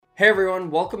Hey everyone,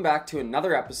 welcome back to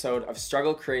another episode of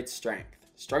Struggle Creates Strength.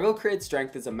 Struggle Creates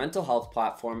Strength is a mental health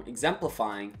platform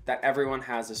exemplifying that everyone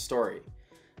has a story.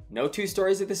 No two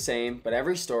stories are the same, but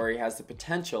every story has the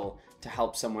potential to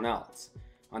help someone else.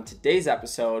 On today's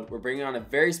episode, we're bringing on a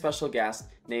very special guest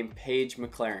named Paige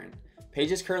McLaren.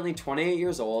 Paige is currently 28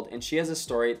 years old and she has a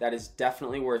story that is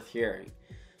definitely worth hearing.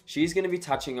 She's going to be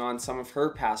touching on some of her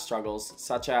past struggles,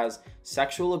 such as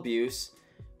sexual abuse,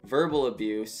 verbal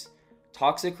abuse,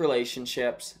 toxic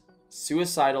relationships,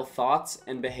 suicidal thoughts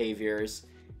and behaviors,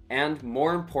 and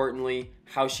more importantly,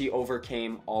 how she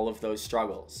overcame all of those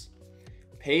struggles.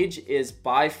 Paige is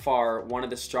by far one of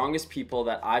the strongest people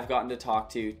that I've gotten to talk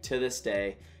to this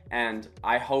day, and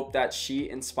I hope that she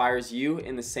inspires you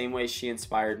in the same way she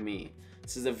inspired me.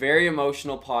 This is a very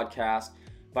emotional podcast,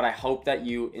 but I hope that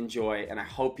you enjoy, and I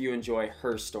hope you enjoy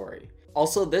her story.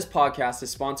 Also, this podcast is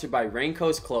sponsored by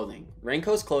Raincoast Clothing.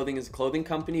 Raincoast Clothing is a clothing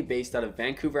company based out of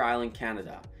Vancouver Island,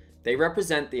 Canada. They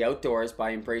represent the outdoors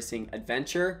by embracing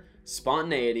adventure,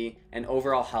 spontaneity, and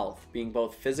overall health, being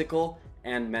both physical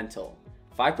and mental.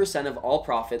 5% of all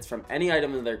profits from any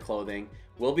item of their clothing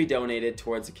will be donated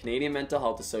towards the Canadian Mental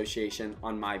Health Association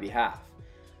on my behalf.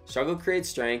 Struggle Creates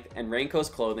Strength and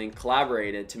Raincoast Clothing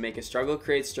collaborated to make a Struggle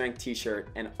Creates Strength t-shirt,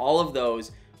 and all of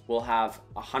those will have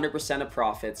 100% of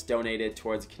profits donated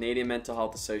towards the Canadian Mental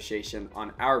Health Association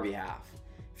on our behalf.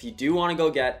 If you do want to go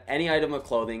get any item of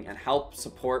clothing and help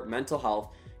support mental health,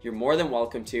 you're more than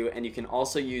welcome to, and you can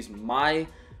also use my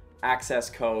access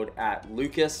code at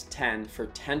Lucas10 for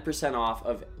 10% off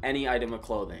of any item of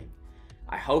clothing.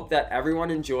 I hope that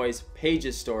everyone enjoys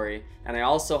Paige's story, and I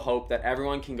also hope that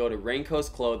everyone can go to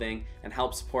Raincoast Clothing and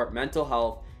help support mental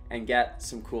health and get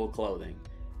some cool clothing.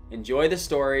 Enjoy the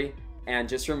story, and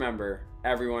just remember,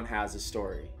 everyone has a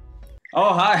story.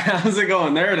 Oh, hi. How's it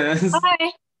going? There it is.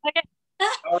 Hi. Okay.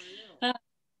 I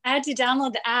had to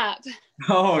download the app.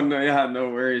 Oh, no, yeah,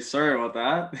 no worries. Sorry about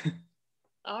that.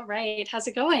 All right. How's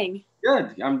it going?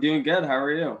 Good. I'm doing good. How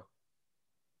are you?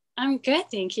 I'm good.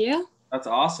 Thank you. That's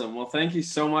awesome. Well, thank you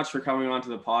so much for coming on to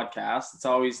the podcast. It's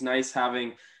always nice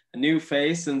having a new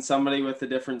face and somebody with a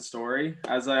different story.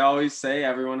 As I always say,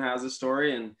 everyone has a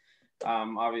story, and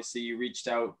obviously you reached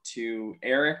out to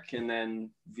Eric and then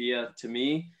via to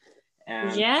me,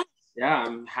 and yeah,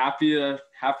 I'm happy to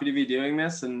be doing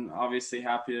this, and obviously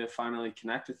happy to finally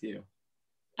connect with you.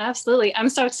 Absolutely. I'm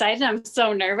so excited. I'm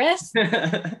so nervous.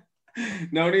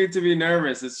 No need to be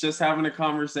nervous. It's just having a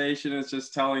conversation. It's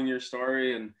just telling your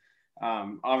story, and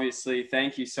obviously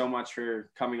thank you so much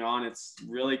for coming on. It's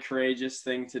a really courageous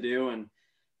thing to do, and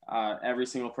every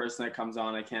single person that comes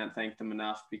on, I can't thank them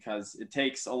enough, because it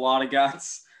takes a lot of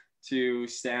guts to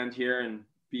stand here and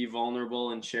be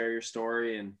vulnerable and share your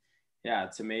story. And yeah,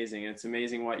 it's amazing. It's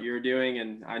amazing what you're doing,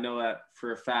 and I know that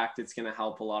for a fact it's going to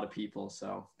help a lot of people.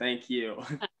 So thank you.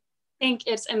 I think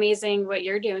it's amazing what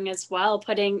you're doing as well,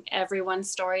 putting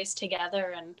everyone's stories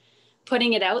together and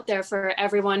putting it out there for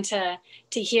everyone to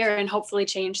hear and hopefully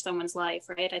change someone's life,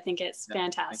 right? I think it's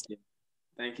fantastic.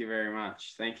 Thank you very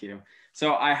much. Thank you.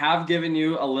 So I have given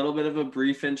you a little bit of a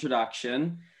brief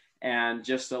introduction and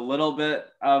just a little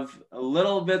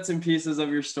bits and pieces of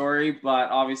your story, but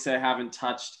obviously I haven't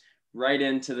touched right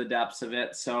into the depths of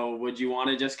it. So would you want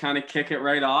to just kind of kick it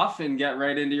right off and get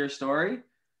right into your story?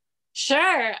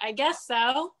 Sure, I guess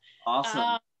so.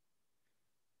 Awesome.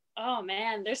 Oh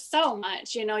man, there's so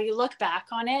much, you look back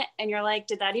on it and you're like,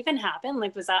 did that even happen?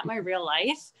 Like, was that my real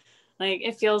life? Like,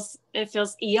 it feels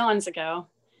eons ago.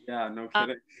 Yeah, no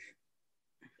kidding.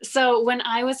 So when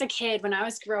I was a kid, when I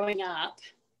was growing up,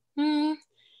 my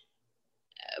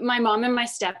mom and my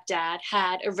stepdad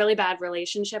had a really bad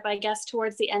relationship, I guess,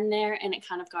 towards the end there, and it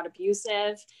kind of got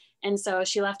abusive. And so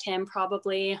she left him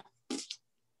probably,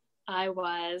 I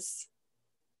was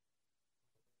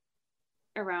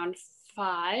around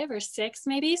 5 or 6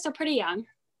 maybe, so pretty young.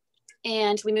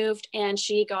 And we moved, and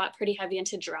she got pretty heavy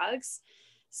into drugs.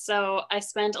 So I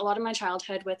spent a lot of my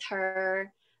childhood with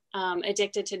her,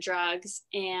 addicted to drugs,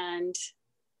 and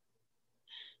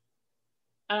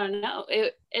I don't know,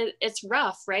 it's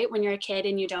rough, right? When you're a kid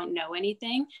and you don't know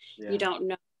anything, You don't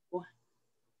know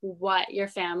what your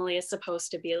family is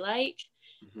supposed to be like.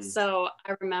 Mm-hmm. So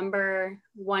I remember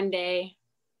one day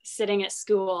sitting at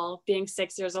school, being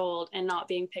 6 years old and not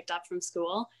being picked up from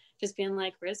school, just being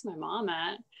like, where's my mom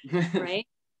at? Right.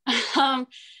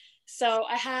 So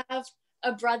I have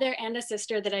a brother and a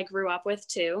sister that I grew up with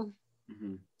too.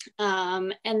 Mm-hmm.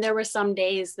 And there were some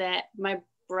days that my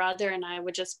brother and I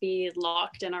would just be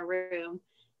locked in our room,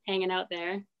 hanging out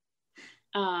there,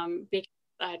 because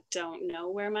I don't know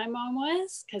where my mom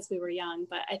was because we were young,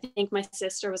 but I think my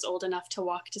sister was old enough to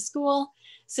walk to school.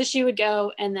 So she would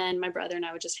go, and then my brother and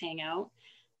I would just hang out.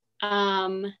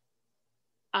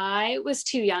 I was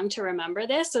too young to remember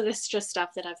this. So this is just stuff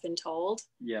that I've been told.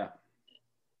 Yeah.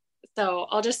 So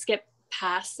I'll just skip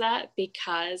past that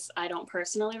because I don't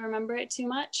personally remember it too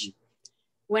much.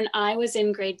 When I was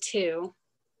in grade 2,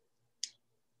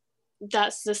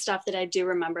 that's the stuff that I do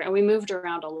remember. And we moved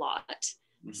around a lot.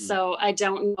 Mm-hmm. So I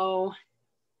don't know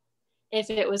if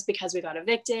it was because we got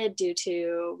evicted due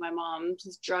to my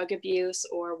mom's drug abuse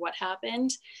or what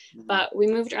happened, mm-hmm. but we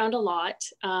moved around a lot.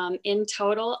 In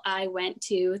total, I went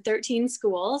to 13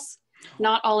 schools,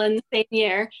 not all in the same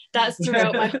year. That's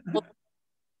throughout my whole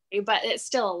life, but it's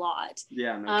still a lot.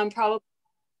 Yeah. No. Probably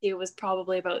it was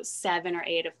probably about 7 or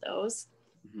 8 of those.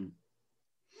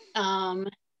 Mm-hmm.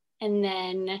 And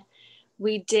then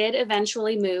we did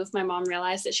eventually move. My mom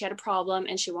realized that she had a problem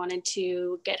and she wanted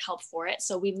to get help for it.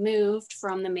 So we moved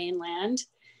from the mainland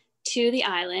to the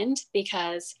island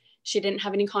because she didn't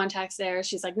have any contacts there.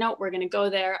 She's like, no, we're going to go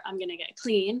there. I'm going to get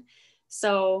clean.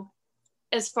 So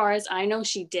as far as I know,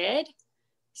 she did.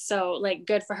 So like,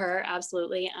 good for her.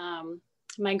 Absolutely.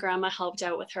 My grandma helped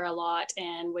out with her a lot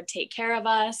and would take care of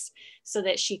us so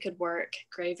that she could work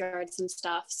graveyards and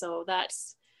stuff. So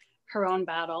that's her own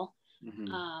battle.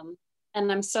 Mm-hmm. And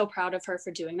I'm so proud of her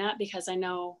for doing that because I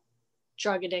know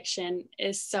drug addiction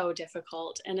is so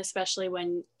difficult. And especially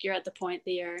when you're at the point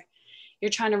that you're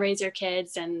trying to raise your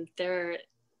kids and they're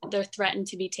threatened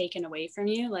to be taken away from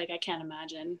you. Like, I can't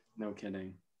imagine. No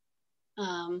kidding.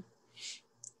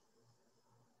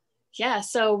 Yeah,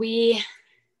 so we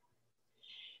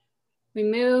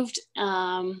moved.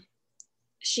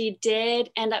 She did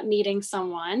end up meeting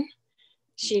someone.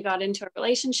 She got into a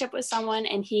relationship with someone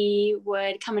and he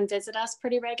would come and visit us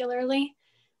pretty regularly.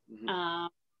 Mm-hmm.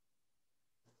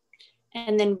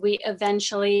 And then we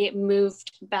eventually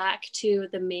moved back to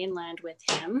the mainland with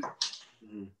him.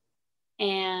 Mm-hmm.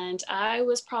 And I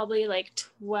was probably like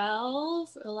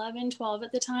 12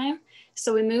 at the time.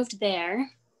 So we moved there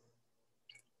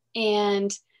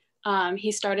and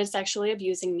he started sexually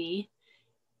abusing me.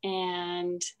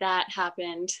 And that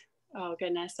happened, oh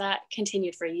goodness, that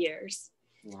continued for years.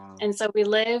 Wow. And so we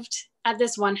lived at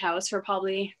this one house for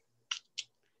probably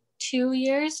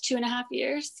 2.5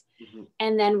 years. Mm-hmm.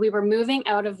 And then we were moving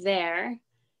out of there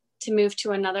to move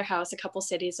to another house a couple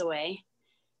cities away.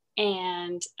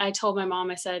 And I told my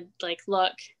mom, I said, like,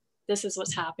 look, this is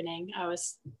what's happening. I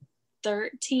was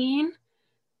 13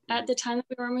 at the time that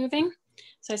we were moving.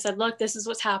 So I said, look, this is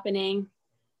what's happening.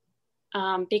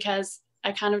 Because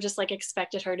I kind of just like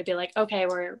expected her to be like, okay,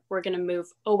 we're going to move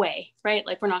away, right?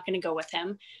 Like, we're not going to go with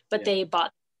him, but they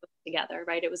bought together,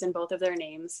 right? It was in both of their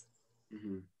names.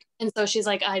 Mm-hmm. And so she's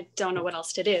like, I don't know what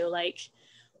else to do. Like,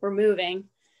 we're moving.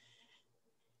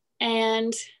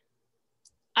 And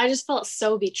I just felt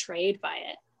so betrayed by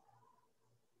it.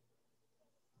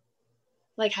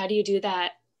 Like, how do you do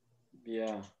that?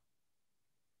 Yeah.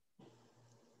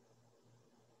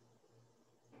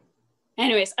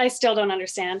 Anyways, I still don't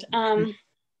understand.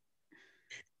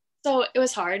 So it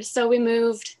was hard. So we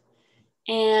moved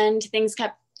and things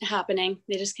kept happening.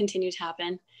 They just continued to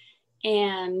happen.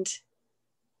 And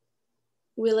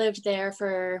we lived there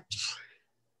for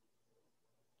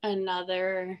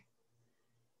another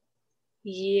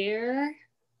year,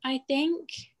 I think,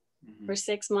 for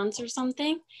 6 months or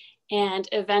something. And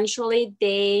eventually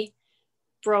they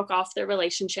broke off their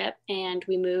relationship and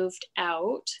we moved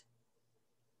out.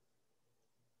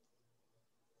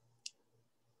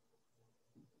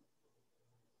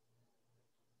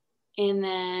 And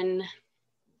then,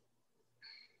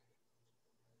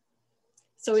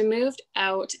 so we moved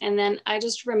out, and then I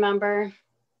just remember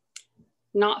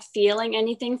not feeling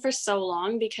anything for so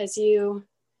long because you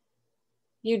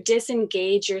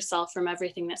disengage yourself from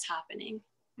everything that's happening.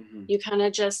 Mm-hmm. You kind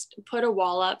of just put a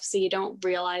wall up so you don't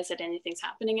realize that anything's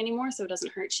happening anymore, so it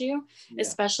doesn't hurt you. Yeah.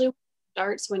 Especially when it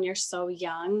starts when you're so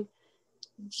young.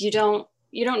 You don't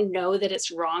know that it's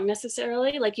wrong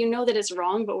necessarily. Like, you know that it's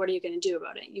wrong, but what are you going to do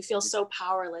about it? You feel so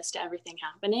powerless to everything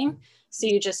happening. So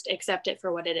you just accept it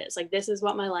for what it is. Like, this is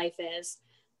what my life is.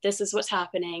 This is what's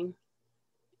happening.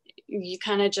 You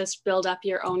kind of just build up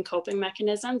your own coping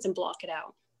mechanisms and block it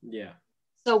out. Yeah.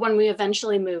 So when we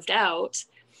eventually moved out,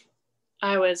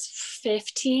 I was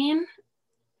 15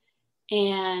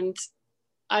 and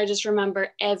I just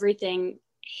remember everything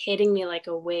hitting me like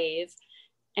a wave.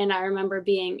 And I remember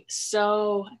being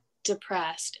so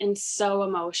depressed and so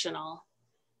emotional.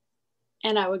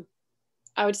 And I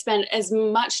would spend as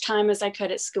much time as I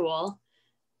could at school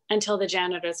until the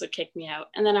janitors would kick me out.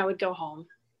 And then I would go home.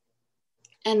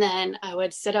 And then I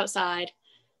would sit outside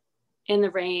in the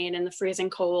rain and the freezing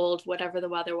cold, whatever the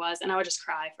weather was. And I would just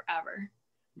cry forever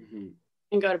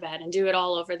and go to bed and do it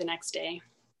all over the next day.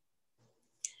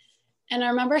 And I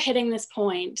remember hitting this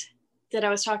point that I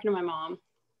was talking to my mom,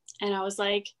 and I was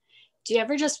like, do you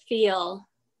ever just feel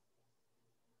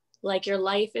like your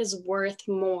life is worth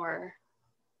more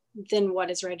than what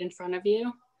is right in front of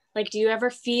you? Like, do you ever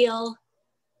feel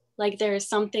like there is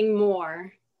something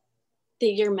more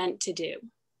that you're meant to do?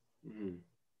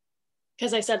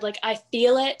 Because I said, like, I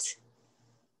feel it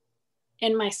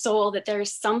in my soul that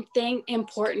there's something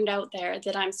important out there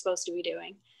that I'm supposed to be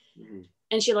doing.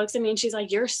 And she looks at me and she's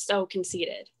like, you're so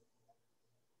conceited.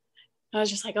 I was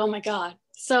just like, oh my God.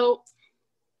 So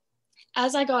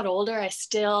as I got older, I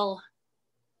still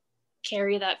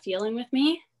carry that feeling with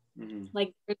me.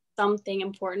 Like there's something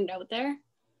important out there.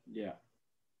 Yeah.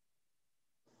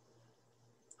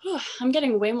 I'm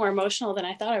getting way more emotional than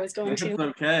I thought I was going to. It's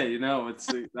okay. You know,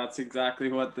 that's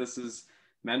exactly what this is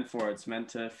meant for. It's meant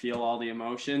to feel all the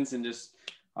emotions, and just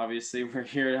obviously we're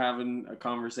here having a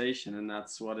conversation, and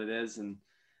that's what it is. And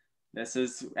this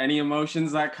is any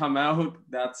emotions that come out,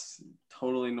 that's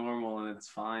totally normal and it's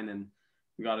fine. And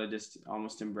we got to just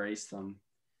almost embrace them.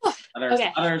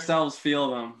 Let ourselves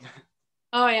feel them.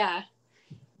 Oh yeah.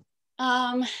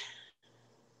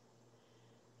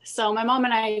 So my mom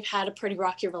and I had a pretty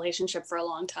rocky relationship for a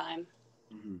long time.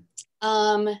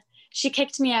 She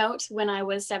kicked me out when I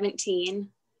was 17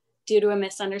 due to a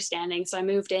misunderstanding. So I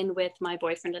moved in with my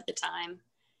boyfriend at the time.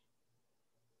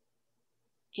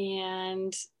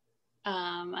 And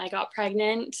I got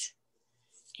pregnant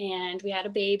and we had a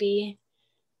baby.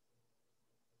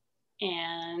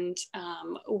 And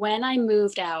when I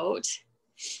moved out,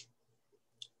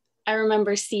 I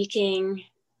remember seeking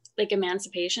like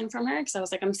emancipation from her, because I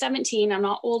was like, I'm 17, I'm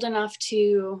not old enough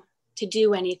to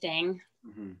do anything.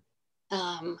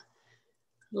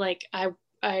 Like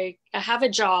I have a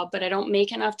job, but I don't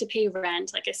make enough to pay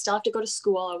rent. Like I still have to go to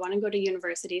school. I want to go to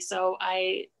university. So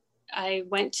I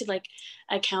went to like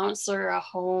a counselor, a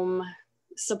home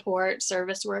support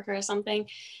service worker or something.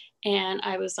 And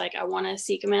I was like, I want to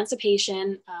seek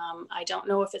emancipation. I don't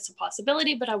know if it's a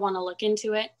possibility, but I want to look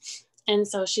into it. And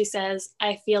so she says,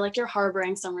 I feel like you're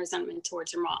harboring some resentment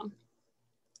towards your mom.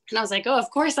 And I was like, oh, of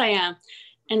course I am.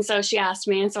 And so she asked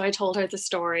me, and so I told her the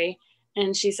story.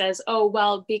 And she says, oh,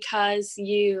 well, because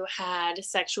you had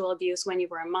sexual abuse when you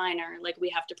were a minor, like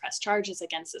we have to press charges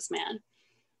against this man.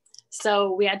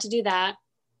 So we had to do that.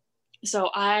 So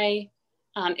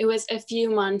it was a few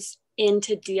months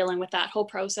into dealing with that whole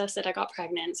process that I got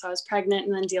pregnant. So I was pregnant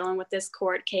and then dealing with this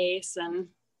court case, and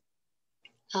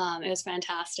it was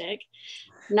fantastic.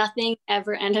 Nothing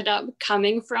ever ended up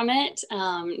coming from it.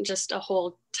 Just a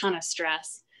whole ton of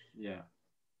stress. Yeah.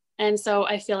 And so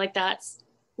I feel like that's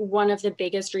one of the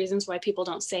biggest reasons why people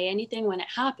don't say anything when it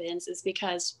happens, is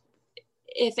because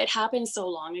if it happened so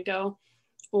long ago,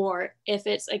 or if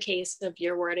it's a case of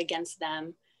your word against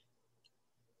them,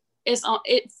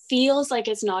 it feels like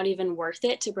it's not even worth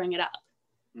it to bring it up.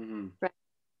 Right?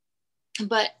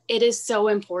 But it is so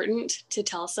important to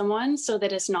tell someone so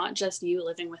that it's not just you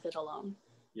living with it alone.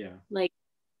 Yeah. Like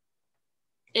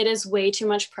it is way too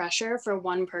much pressure for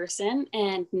one person,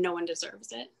 and no one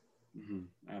deserves it.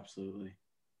 Absolutely.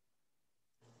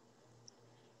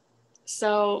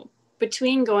 So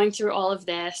between going through all of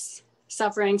this,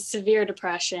 suffering severe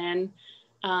depression,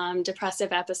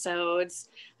 depressive episodes,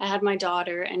 I had my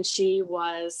daughter, and she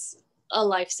was a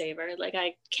lifesaver. Like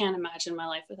I can't imagine my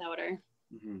life without her.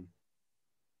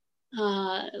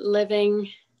 Living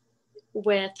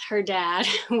with her dad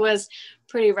was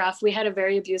pretty rough. We had a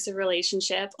very abusive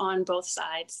relationship on both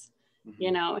sides.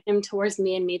 You know, him towards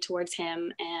me and me towards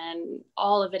him, and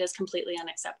all of it is completely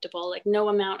unacceptable. Like no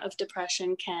amount of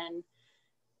depression can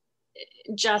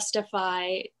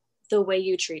justify the way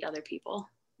you treat other people.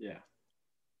 Yeah.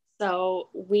 So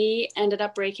we ended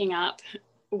up breaking up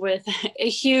with a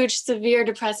huge, severe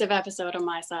depressive episode on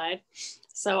my side.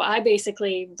 So I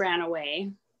basically ran away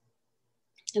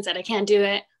and said, I can't do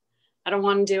it. I don't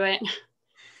want to do it.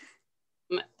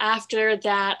 After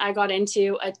that, I got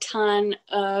into a ton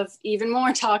of even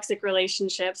more toxic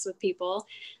relationships with people,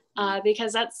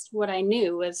 because that's what I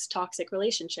knew was toxic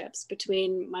relationships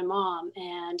between my mom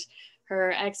and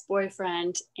her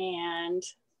ex-boyfriend and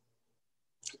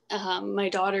my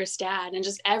daughter's dad, and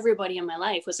just everybody in my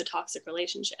life was a toxic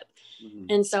relationship.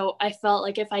 And so I felt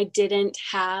like if I didn't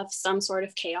have some sort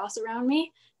of chaos around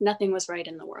me, nothing was right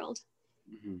in the world.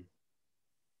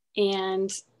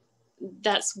 And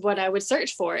that's what I would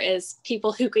search for, is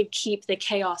people who could keep the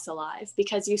chaos alive,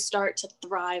 because you start to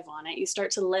thrive on it. You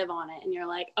start to live on it. And you're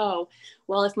like, oh,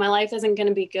 well, if my life isn't going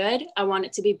to be good, I want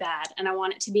it to be bad. And I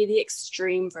want it to be the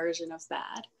extreme version of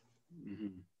bad.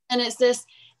 Mm-hmm. And it's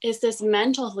this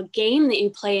mental game that you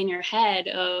play in your head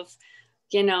of,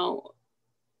 you know,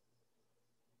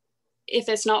 if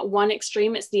it's not one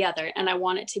extreme, it's the other. And I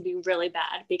want it to be really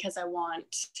bad because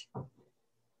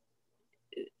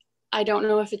I don't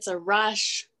know if it's a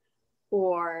rush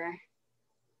or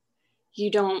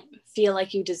you don't feel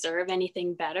like you deserve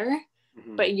anything better,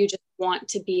 mm-hmm. but you just want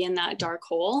to be in that dark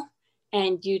hole,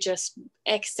 and you just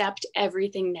accept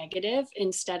everything negative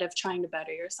instead of trying to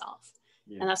better yourself.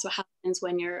 Yeah. And that's what happens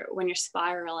when you're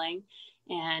spiraling,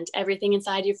 and everything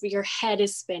inside of your head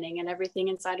is spinning, and everything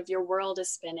inside of your world is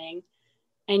spinning,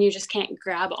 and you just can't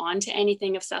grab onto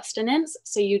anything of sustenance.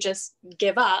 So you just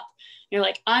give up. You're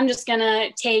like, I'm just gonna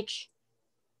take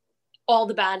all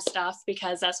the bad stuff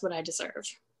because that's what I deserve.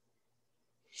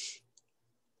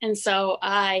 And so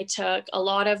I took a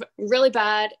lot of really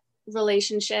bad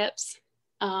relationships.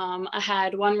 I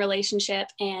had one relationship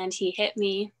and he hit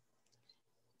me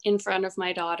in front of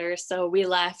my daughter. So we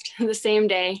left the same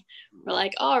day. We're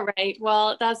like, all right,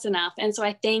 well, that's enough. And so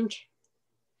I think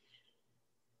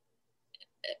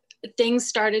things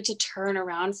started to turn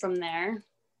around from there.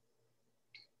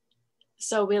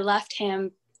 So we left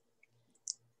him,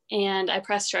 and I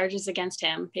pressed charges against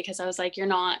him because I was like, you're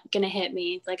not going to hit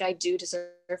me. Like, I do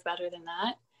deserve better than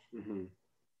that. Mm-hmm.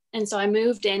 And so I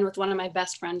moved in with one of my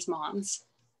best friend's moms,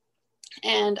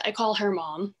 and I call her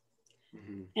mom.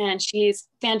 Mm-hmm. And she's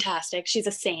fantastic. She's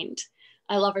a saint.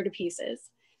 I love her to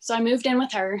pieces. So I moved in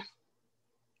with her.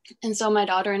 And so my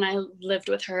daughter and I lived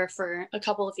with her for a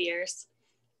couple of years.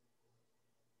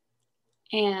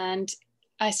 And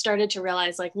I started to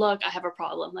realize, like, look, I have a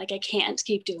problem. Like, I can't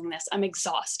keep doing this. I'm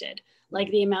exhausted. Like,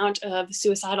 the amount of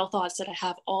suicidal thoughts that I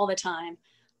have all the time.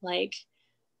 Like,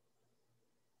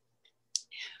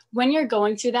 when you're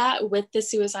going through that with the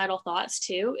suicidal thoughts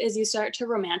too, is you start to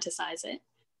romanticize it.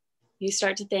 You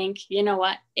start to think, you know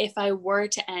what, if I were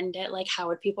to end it, like, how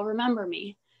would people remember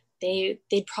me?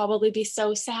 They'd probably be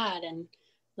so sad, and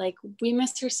like, we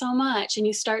miss her so much. And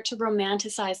you start to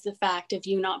romanticize the fact of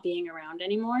you not being around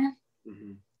anymore.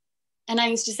 Mm-hmm. And I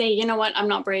used to say, you know what, I'm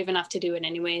not brave enough to do it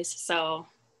anyways. So,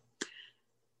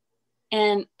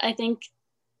 and I think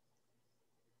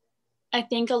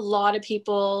a lot of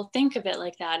people think of it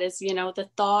like that, is, you know, the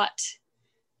thought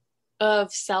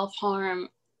of self-harm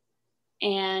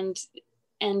and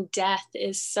death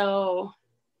is so,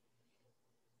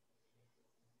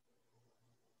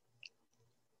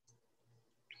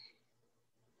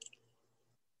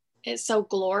 it's so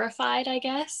glorified, I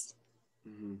guess.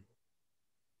 Mm-hmm.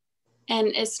 And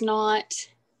it's not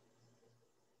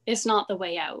the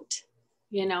way out,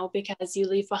 you know, because you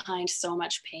leave behind so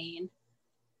much pain.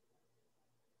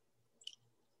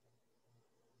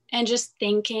 And just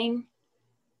thinking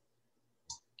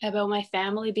about my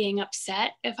family being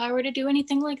upset if I were to do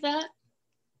anything like that.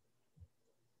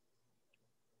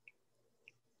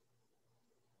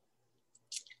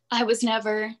 I was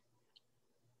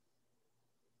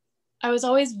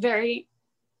always very,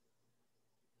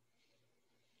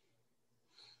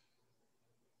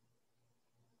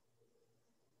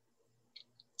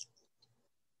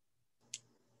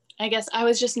 I guess I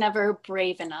was just never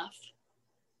brave enough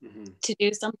to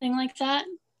do something like that.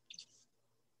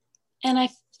 And I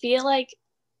feel like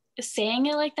saying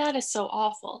it like that is so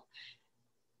awful,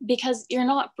 because you're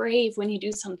not brave when you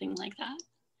do something like that.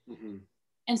 Mm-hmm.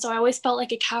 And so I always felt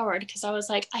like a coward, because I was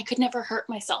like, I could never hurt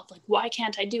myself. Like, why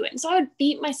can't I do it? And so I would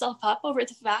beat myself up over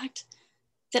the fact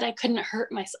that I couldn't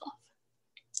hurt myself.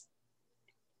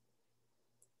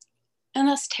 And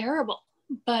that's terrible.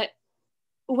 But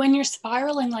when you're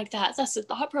spiraling like that, that's the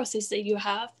thought process that you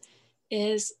have,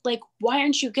 is like, why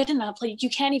aren't you good enough? Like, you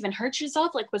can't even hurt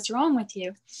yourself. Like, what's wrong with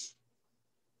you?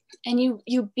 And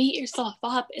you beat yourself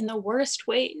up in the worst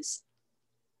ways.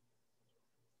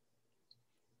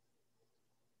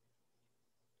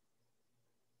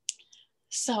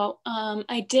 So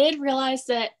I did realize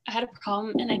that I had a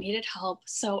problem and I needed help.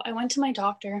 So I went to my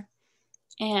doctor,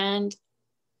 and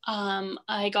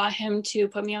I got him to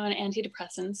put me on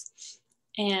antidepressants,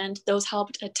 and those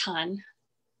helped a ton.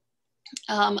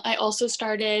 I also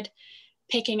started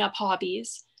picking up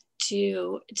hobbies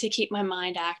to keep my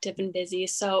mind active and busy.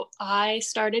 So I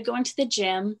started going to the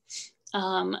gym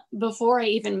before I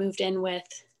even moved in with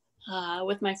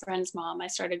my friend's mom. I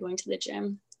started going to the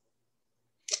gym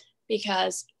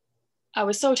because I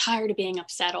was so tired of being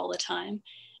upset all the time.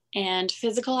 And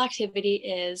physical activity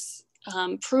is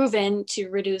proven to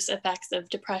reduce effects of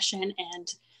depression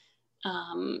and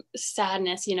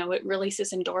sadness, you know, it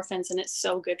releases endorphins and it's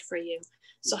so good for you.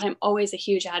 So I'm always a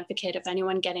huge advocate of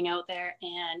anyone getting out there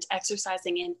and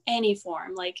exercising in any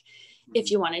form. Like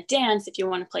if you want to dance, if you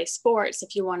want to play sports,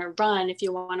 if you want to run, if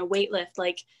you want to weightlift,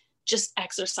 like just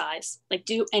exercise, like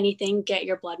do anything, get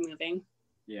your blood moving.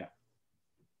 Yeah.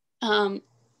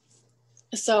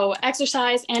 So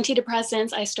exercise,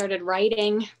 antidepressants, I started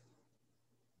writing,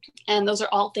 and those are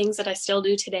all things that I still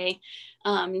do today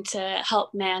to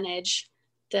help manage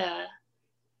the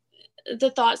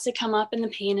thoughts that come up and the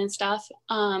pain and stuff.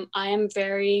 I am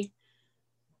very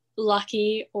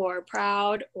lucky or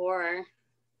proud or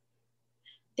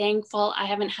thankful. I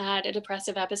haven't had a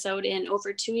depressive episode in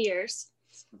over 2 years.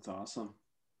 That's awesome.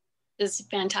 It's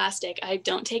fantastic. I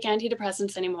don't take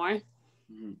antidepressants anymore.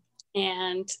 Mm-hmm.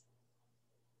 And,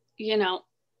 you know,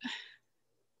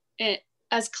 it,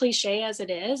 as cliche as it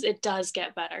is, it does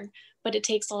get better, but it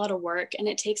takes a lot of work and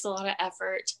it takes a lot of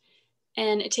effort.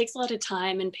 And it takes a lot of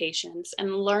time and patience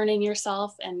and learning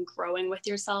yourself and growing with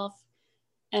yourself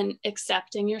and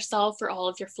accepting yourself for all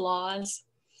of your flaws.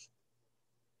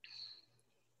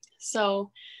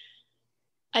 So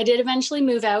I did eventually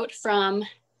move out from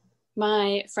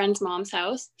my friend's mom's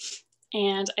house,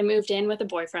 and I moved in with a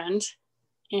boyfriend,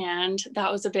 and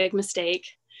that was a big mistake.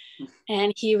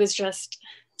 And he was just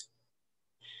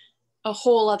a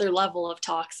whole other level of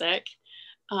toxic.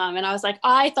 And I was like,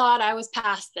 I thought I was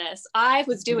past this. I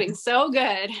was doing so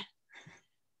good.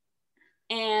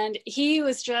 And he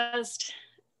was just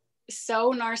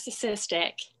so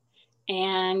narcissistic.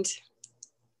 And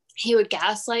he would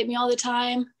gaslight me all the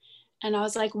time. And I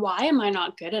was like, why am I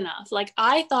not good enough? Like,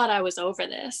 I thought I was over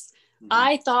this. Mm-hmm.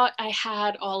 I thought I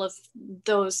had all of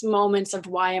those moments of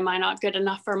why am I not good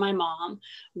enough for my mom?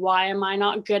 Why am I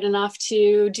not good enough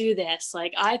to do this?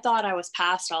 Like, I thought I was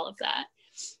past all of that.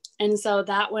 And so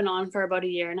that went on for about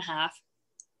 1.5 years.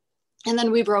 And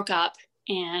then we broke up,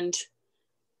 and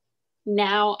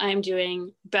now I'm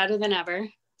doing better than ever.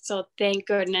 So thank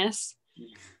goodness.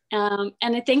 And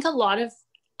I think a lot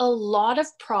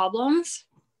of problems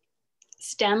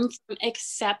stem from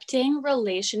accepting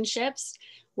relationships,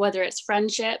 whether it's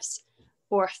friendships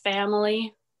or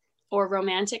family or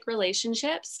romantic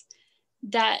relationships,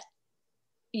 that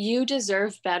you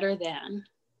deserve better than.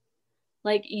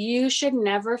 Like, you should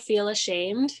never feel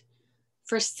ashamed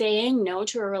for saying no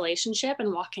to a relationship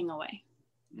and walking away.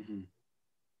 Mm-hmm.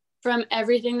 From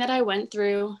everything that I went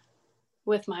through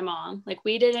with my mom, like,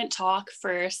 we didn't talk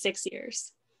for 6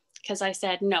 years because I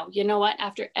said, no, you know what?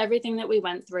 After everything that we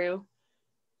went through,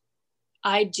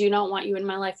 I do not want you in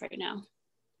my life right now.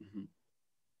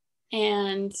 Mm-hmm.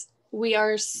 And we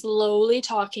are slowly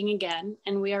talking again,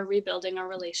 and we are rebuilding our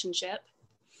relationship.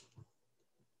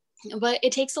 But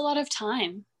it takes a lot of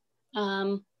time.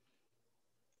 I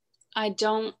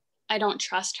don't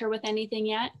trust her with anything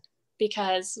yet,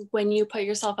 because when you put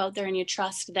yourself out there and you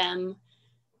trust them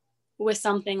with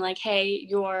something like, hey,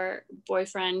 your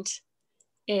boyfriend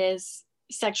is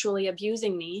sexually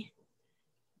abusing me,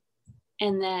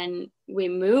 and then we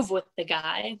move with the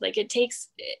guy, like, it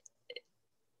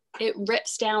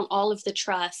rips down all of the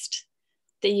trust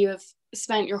that you have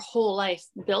spent your whole life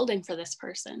building for this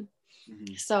person.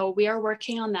 Mm-hmm. So we are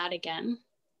working on that again.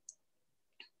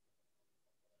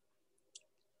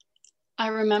 I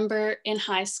remember in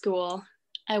high school,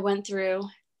 I went through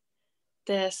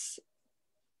this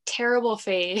terrible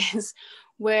phase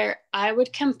where I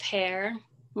would compare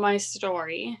my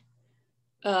story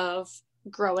of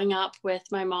growing up with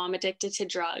my mom addicted to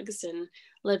drugs and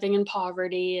living in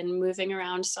poverty and moving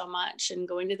around so much and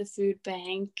going to the food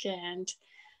bank and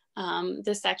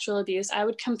the sexual abuse. I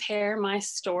would compare my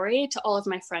story to all of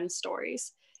my friends'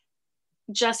 stories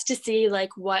just to see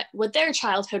like what their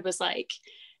childhood was like.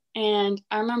 And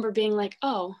I remember being like,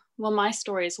 oh, well, my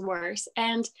story is worse.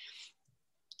 And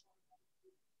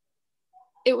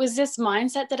it was this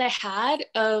mindset that I had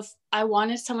of, I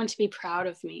wanted someone to be proud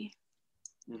of me.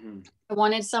 Mm-hmm. I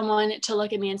wanted someone to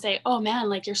look at me and say, oh man,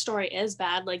 like, your story is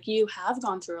bad. Like, you have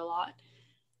gone through a lot.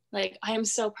 Like, I am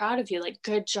so proud of you. Like,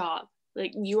 good job.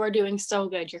 Like, you are doing so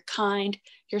good. You're kind,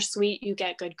 you're sweet, you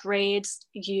get good grades.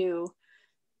 You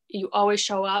always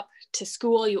show up to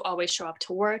school. You always show up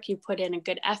to work. You put in a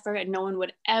good effort, and no one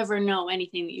would ever know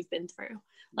anything that you've been through.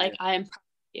 Like, yeah. I am proud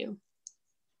of you.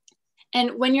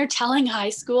 And when you're telling high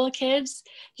school kids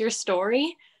your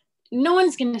story, no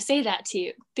one's going to say that to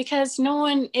you, because no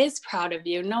one is proud of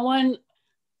you. No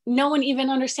one even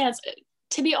understands.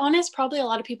 To be honest, probably a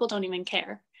lot of people don't even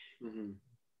care. Mm-hmm.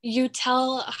 You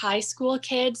tell high school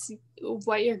kids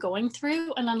what you're going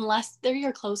through, and unless they're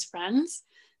your close friends,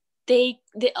 a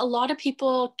lot of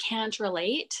people can't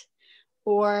relate,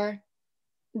 or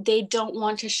they don't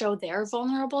want to show their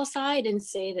vulnerable side and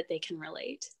say that they can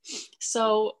relate.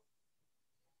 So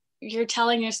you're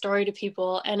telling your story to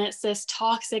people, and it's this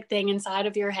toxic thing inside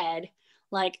of your head,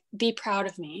 like, be proud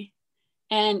of me.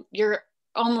 And you're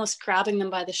almost grabbing them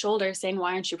by the shoulder saying,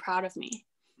 why aren't you proud of me?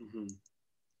 Mm-hmm.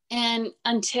 And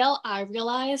until I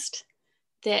realized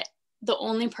that the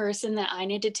only person that I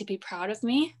needed to be proud of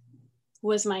me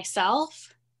was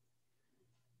myself,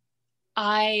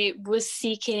 I was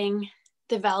seeking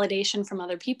the validation from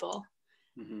other people.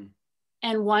 Mm-hmm.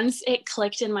 And once it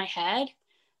clicked in my head,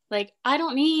 like, I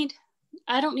don't need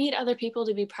other people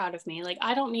to be proud of me. Like,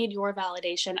 I don't need your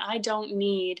validation. I don't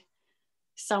need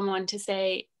someone to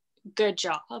say, good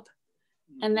job.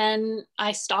 Mm-hmm. And then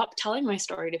I stopped telling my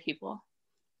story to people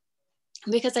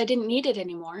because I didn't need it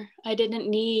anymore. I didn't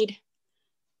need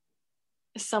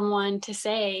someone to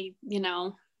say, you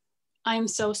know, I'm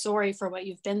so sorry for what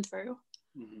you've been through.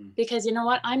 Mm-hmm. Because you know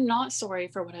what? I'm not sorry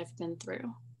for what I've been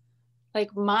through.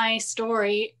 Like, my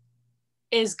story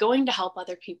is going to help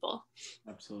other people.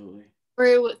 Absolutely.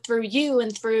 Through you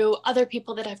and through other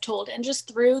people that I've told, and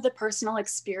just through the personal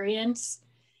experience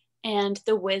and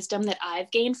the wisdom that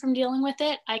I've gained from dealing with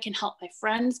it, I can help my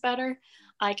friends better.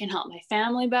 I can help my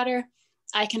family better.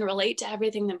 I can relate to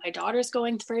everything that my daughter's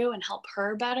going through and help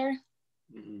her better.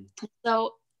 Mm-hmm.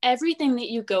 So everything that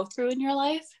you go through in your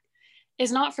life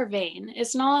is not for vain.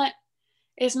 It's not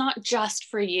just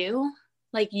for you.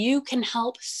 Like, you can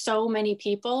help so many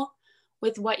people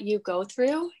with what you go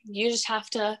through. You just have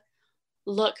to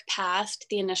look past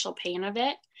the initial pain of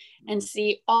it and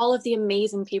see all of the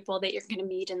amazing people that you're going to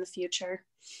meet in the future.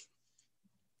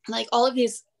 Like, all of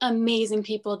these amazing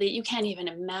people that you can't even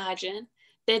imagine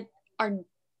that are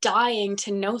dying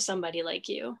to know somebody like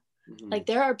you. Mm-hmm. Like,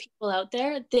 there are people out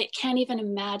there that can't even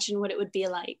imagine what it would be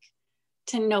like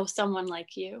to know someone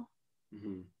like you.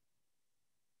 Mm-hmm.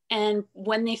 And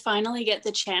when they finally get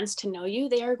the chance to know you,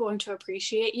 they are going to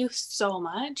appreciate you so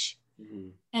much. Mm-hmm.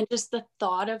 And just the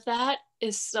thought of that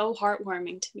is so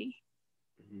heartwarming to me.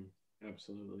 Mm-hmm.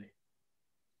 Absolutely.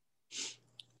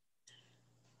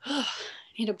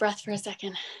 Need a breath for a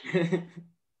second.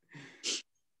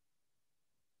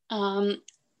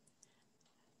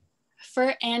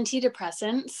 For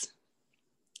antidepressants,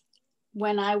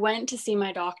 when I went to see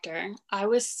my doctor, I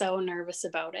was so nervous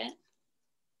about it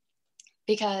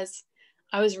because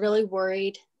I was really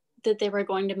worried that they were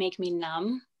going to make me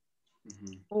numb.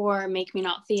 Mm-hmm. Or make me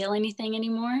not feel anything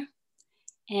anymore.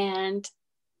 And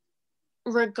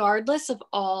regardless of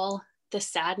all the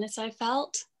sadness I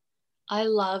felt, I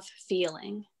love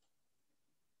feeling.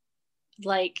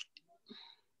 Like,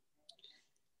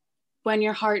 when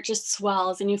your heart just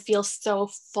swells and you feel so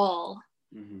full,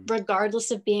 mm-hmm. regardless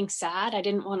of being sad, I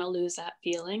didn't want to lose that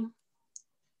feeling.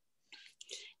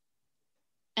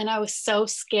 And I was so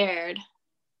scared.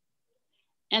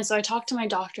 And so I talked to my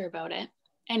doctor about it.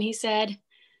 And he said,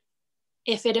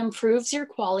 if it improves your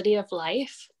quality of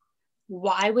life,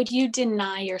 why would you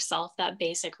deny yourself that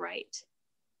basic right?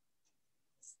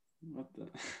 What the?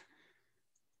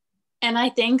 And I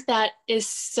think that is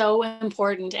so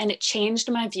important. And it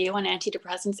changed my view on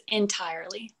antidepressants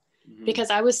entirely, mm-hmm. because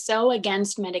I was so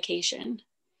against medication.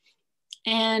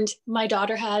 And my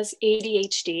daughter has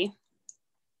ADHD.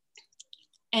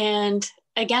 And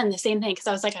again, the same thing, because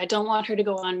I was like, I don't want her to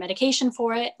go on medication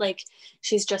for it. Like,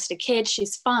 she's just a kid,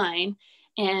 she's fine.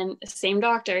 And the same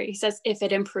doctor, he says, if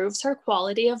it improves her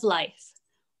quality of life,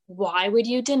 why would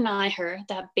you deny her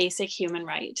that basic human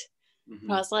right? Mm-hmm.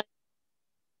 And I was like,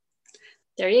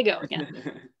 there you go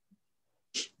again.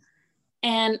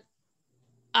 And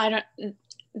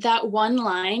that one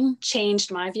line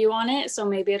changed my view on it. So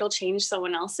maybe it'll change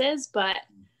someone else's, but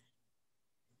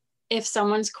if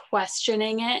someone's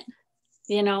questioning it,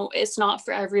 you know, it's not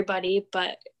for everybody,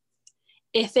 but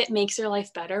if it makes your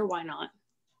life better, why not?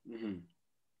 Mm-hmm.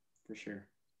 For sure.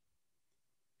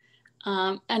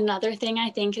 Another thing I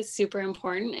think is super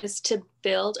important is to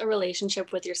build a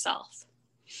relationship with yourself.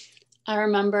 I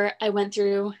remember I went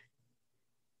through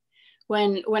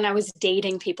when I was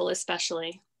dating people,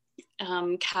 especially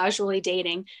casually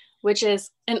dating, which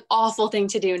is an awful thing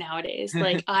to do nowadays.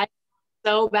 Like, I'm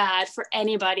so bad for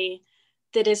anybody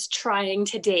that is trying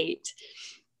to date.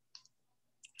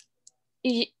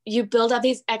 You build up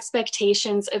these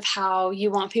expectations of how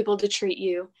you want people to treat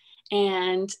you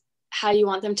and how you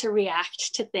want them to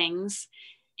react to things.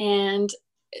 And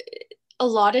a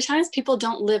lot of times people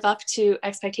don't live up to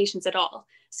expectations at all.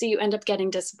 So you end up getting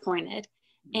disappointed.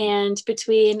 Mm-hmm. And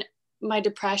between my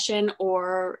depression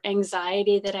or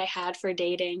anxiety that I had for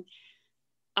dating,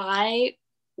 I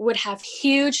would have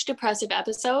huge depressive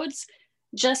episodes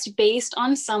just based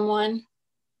on someone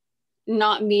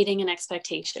not meeting an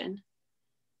expectation.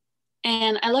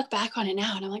 And I look back on it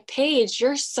now and I'm like, Paige,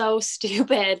 you're so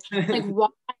stupid. Like, why?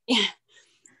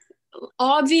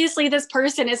 Obviously, this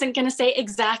person isn't going to say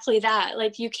exactly that.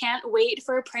 Like, you can't wait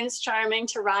for Prince Charming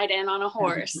to ride in on a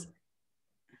horse.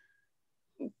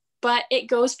 But it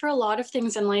goes for a lot of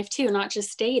things in life too, not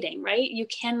just dating, right?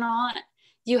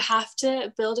 You have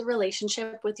to build a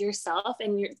relationship with yourself,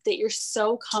 and that you're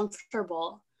so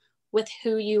comfortable with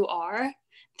who you are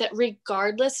that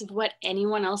regardless of what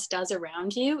anyone else does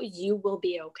around you, you will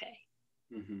be okay.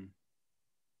 Mm-hmm.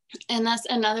 And that's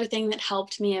another thing that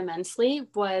helped me immensely,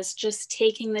 was just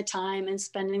taking the time and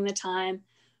spending the time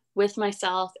with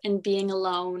myself and being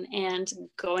alone and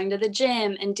going to the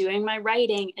gym and doing my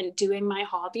writing and doing my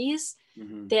hobbies,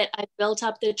 mm-hmm. that I built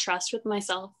up the trust with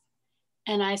myself.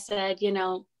 And I said, you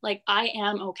know, like, I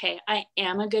am okay. I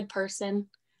am a good person.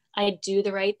 I do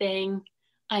the right thing.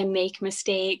 I make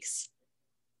mistakes.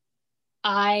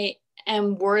 I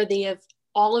am worthy of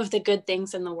all of the good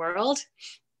things in the world.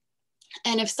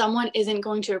 And if someone isn't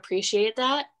going to appreciate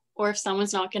that, or if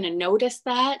someone's not going to notice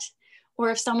that, or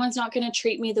if someone's not going to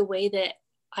treat me the way that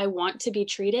I want to be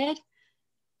treated,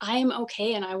 I am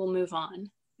okay and I will move on.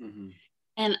 Mm-hmm.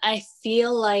 And I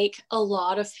feel like a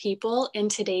lot of people in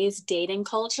today's dating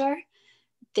culture,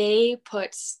 they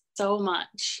put so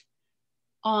much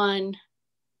on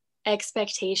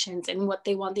expectations and what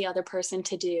they want the other person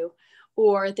to do,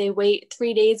 or they wait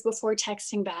 3 days before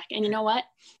texting back. And you know what?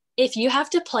 If you have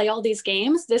to play all these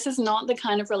games, this is not the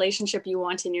kind of relationship you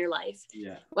want in your life.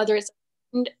 Yeah. Whether it's a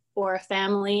friend or a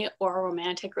family or a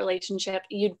romantic relationship,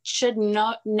 you should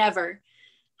never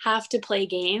have to play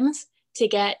games to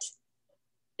get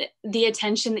the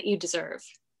attention that you deserve.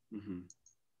 Mm-hmm.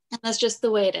 And that's just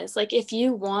the way it is. Like, if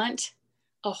you want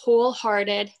a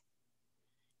wholehearted,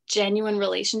 genuine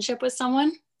relationship with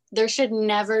someone, there should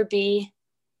never be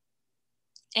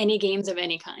any games of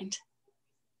any kind.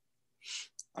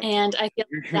 And I feel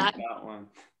that one.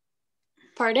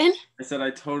 Pardon? I said I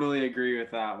totally agree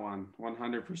with that one,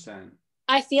 100%.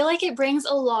 I feel like it brings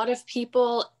a lot of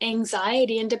people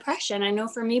anxiety and depression. I know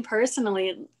for me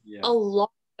personally, a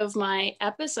lot of my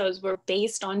episodes were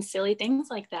based on silly things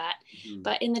like that. Mm-hmm.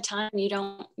 But in the time, you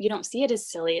don't see it as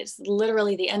silly. It's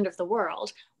literally the end of the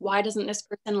world. Why doesn't this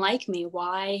person like me?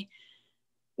 Why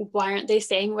aren't they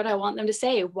saying what I want them to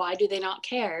say? Why do they not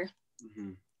care?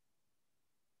 Mm-hmm.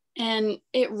 And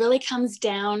it really comes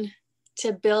down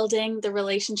to building the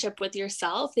relationship with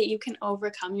yourself, that you can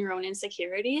overcome your own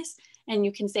insecurities and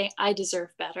you can say, I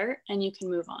deserve better, and you can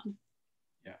move on.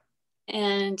 Yeah.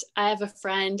 And I have a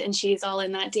friend, and she's all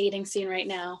in that dating scene right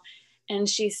now. And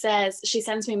she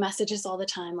sends me messages all the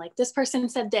time, like, this person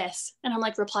said this. And I'm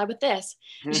like, reply with this.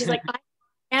 And she's like, I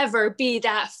never be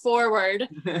that forward.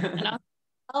 And I'm like,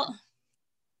 well,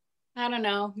 I don't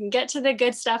know, get to the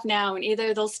good stuff now, and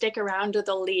either they'll stick around or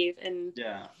they'll leave. And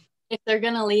if they're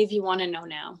going to leave, you want to know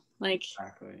now. Like,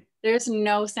 exactly. There's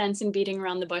no sense in beating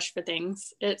around the bush for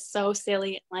things. It's so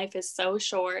silly. Life is so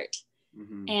short.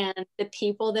 Mm-hmm. And the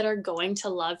people that are going to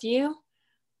love you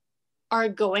are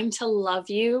going to love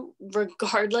you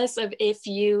regardless of if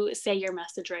you say your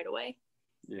message right away.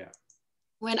 Yeah.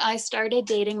 When I started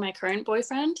dating my current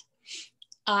boyfriend,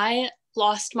 I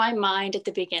lost my mind at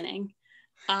the beginning.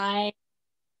 I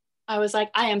was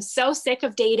like, I am so sick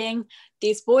of dating.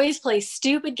 These boys play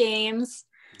stupid games.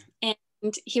 And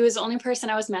he was the only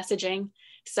person I was messaging.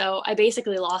 So I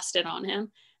basically lost it on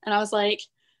him. And I was like,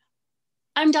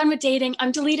 I'm done with dating.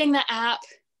 I'm deleting the app.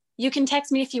 You can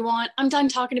text me if you want. I'm done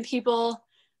talking to people.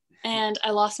 And I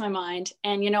lost my mind.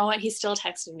 And you know what? He still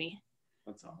texted me.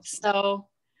 That's awesome. So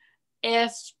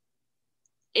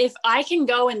if I can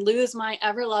go and lose my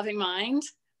ever-loving mind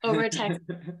over text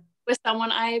with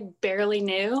someone I barely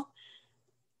knew,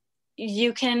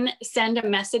 you can send a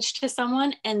message to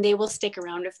someone and they will stick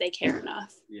around if they care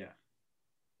enough. Yeah.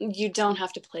 You don't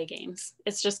have to play games.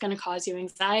 It's just going to cause you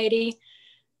anxiety,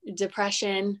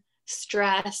 depression,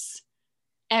 stress,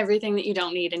 everything that you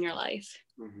don't need in your life.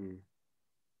 Mm-hmm.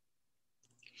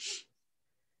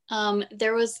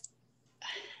 There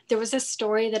was a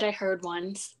story that I heard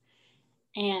once,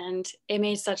 and it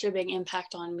made such a big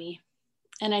impact on me.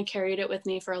 And I carried it with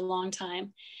me for a long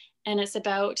time. And it's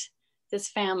about this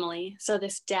family. So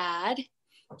this dad,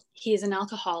 he's an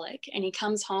alcoholic, and he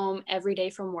comes home every day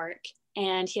from work,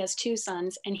 and he has 2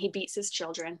 sons, and he beats his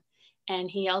children,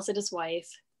 and he yells at his wife,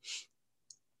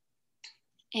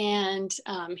 and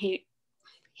he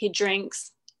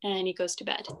drinks, and he goes to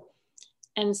bed.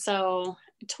 And so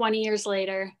 20 years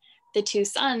later, the 2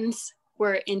 sons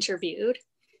were interviewed,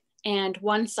 and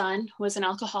one son was an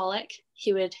alcoholic.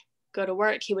 He would go to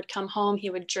work, he would come home, he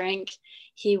would drink,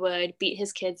 he would beat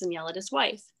his kids and yell at his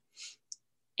wife.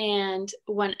 And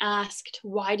when asked,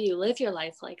 why do you live your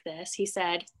life like this? He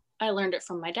said, I learned it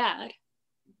from my dad.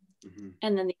 Mm-hmm.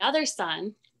 And then the other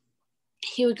son,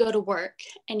 he would go to work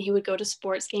and he would go to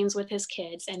sports games with his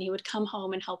kids, and he would come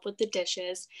home and help with the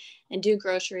dishes and do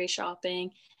grocery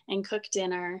shopping and cook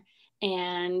dinner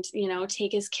and, you know,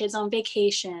 take his kids on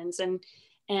vacations,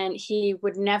 and he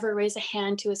would never raise a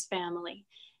hand to his family.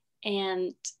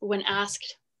 And when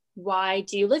asked, why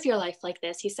do you live your life like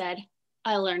this? He said,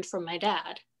 I learned from my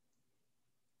dad.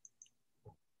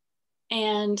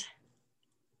 And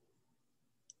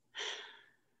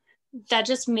that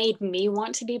just made me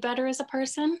want to be better as a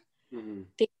person. Mm-hmm.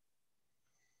 Because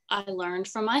I learned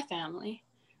from my family,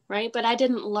 right? But I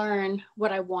didn't learn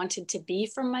what I wanted to be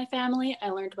from my family. I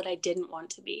learned what I didn't want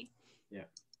to be. Yeah.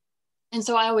 And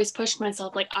so I always pushed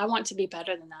myself, like, I want to be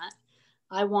better than that.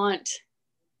 I want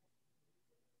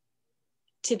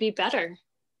to be better.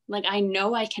 Like, I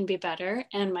know I can be better,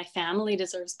 and my family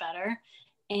deserves better.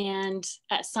 And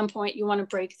at some point you want to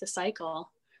break the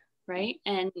cycle, right?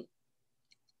 And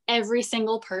every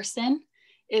single person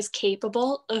is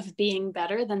capable of being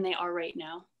better than they are right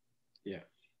now. Yeah.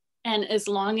 And as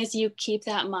long as you keep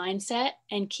that mindset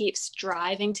and keep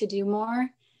striving to do more,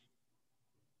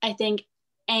 I think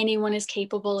anyone is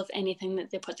capable of anything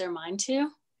that they put their mind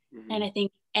to. Mm-hmm. And I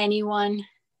think anyone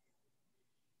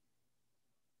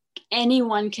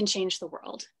can change the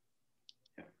world.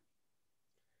 Yeah.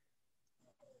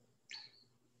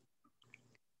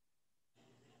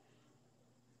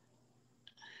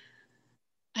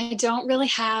 I don't really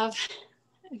have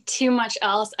too much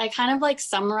else. I kind of like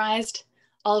summarized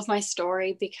all of my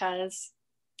story, because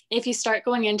if you start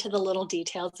going into the little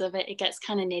details of it, it gets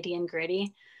kind of nitty and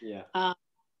gritty. Yeah.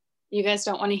 You guys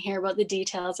don't want to hear about the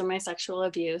details of my sexual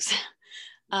abuse.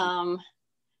 I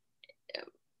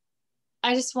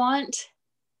just want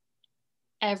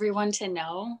everyone to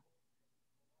know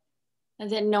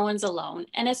that no one's alone.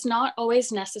 And it's not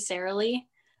always necessarily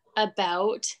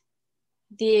about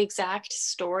the exact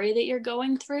story that you're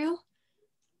going through,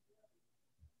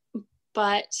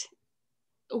 but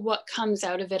what comes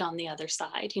out of it on the other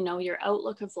side, you know, your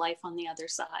outlook of life on the other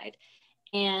side,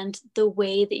 and the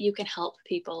way that you can help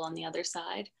people on the other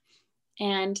side.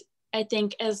 And I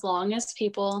think as long as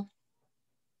people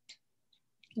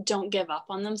don't give up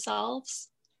on themselves,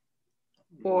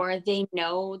 or they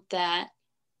know that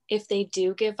if they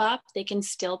do give up, they can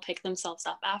still pick themselves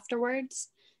up afterwards.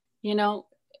 You know,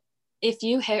 if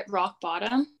you hit rock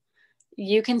bottom,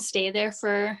 you can stay there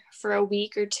for a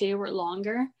week or two or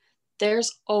longer.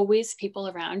 There's always people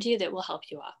around you that will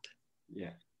help you up. Yeah.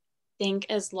 I think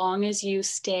as long as you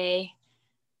stay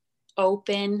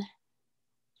open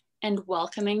and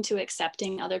welcoming to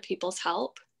accepting other people's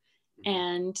help,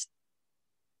 and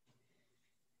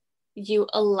you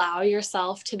allow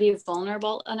yourself to be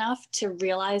vulnerable enough to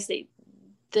realize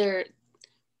that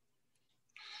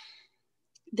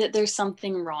there's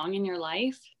something wrong in your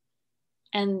life,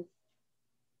 and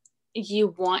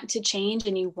you want to change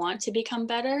and you want to become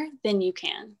better, then you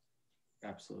can.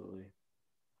 Absolutely.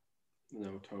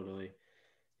 No, totally.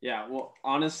 Yeah. Well,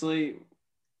 honestly,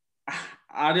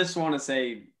 I just want to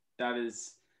say that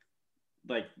is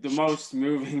like the most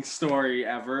moving story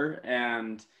ever.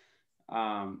 And,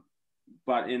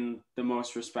 but in the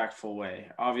most respectful way.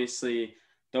 Obviously,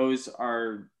 those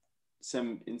are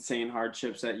some insane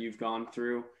hardships that you've gone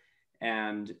through,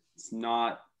 and it's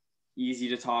not easy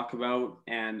to talk about.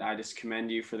 And I just commend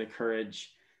you for the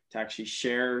courage to actually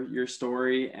share your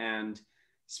story and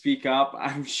speak up.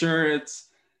 I'm sure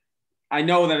I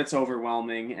know that it's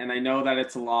overwhelming, and I know that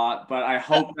it's a lot, but I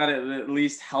hope that it at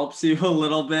least helps you a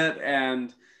little bit.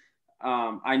 And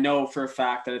I know for a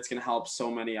fact that it's going to help so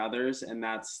many others, and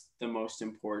that's the most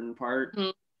important part.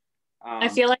 Mm-hmm. I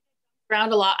feel like I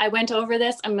around a lot. I went over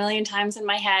this a million times in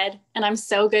my head, and I'm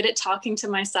so good at talking to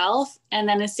myself. And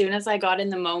then as soon as I got in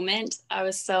the moment, I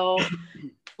was so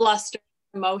flustered,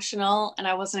 emotional, and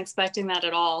I wasn't expecting that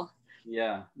at all.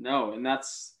 Yeah, no, and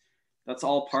that's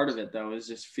all part of it, though, is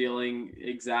just feeling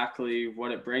exactly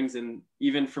what it brings. And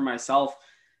even for myself,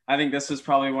 I think this was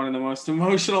probably one of the most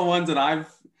emotional ones that I've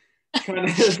kind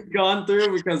of gone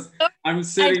through, because I'm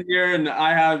sitting here and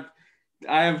I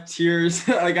have tears.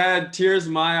 Like, I had tears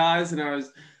in my eyes, and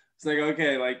it's like,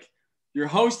 okay, like, you're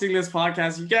hosting this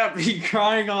podcast, you can't be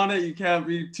crying on it, you can't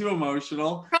be too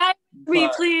emotional. Cry me,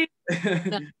 please.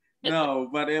 No,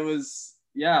 but it was,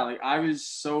 yeah, like, I was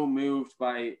so moved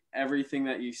by everything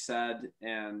that you said.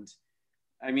 And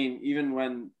I mean, even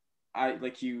when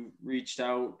you reached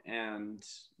out and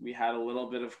we had a little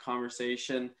bit of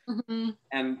conversation,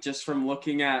 and just from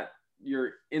looking at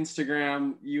your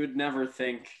Instagram, you would never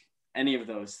think any of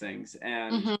those things.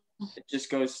 And it just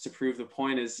goes to prove the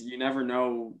point is you never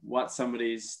know what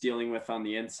somebody's dealing with on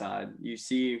the inside. You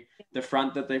see the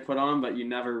front that they put on, but you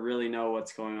never really know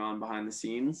what's going on behind the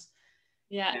scenes.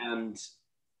 Yeah. And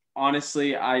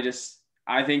honestly, I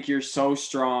think you're so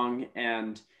strong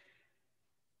and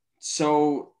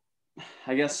so,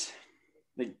 I guess,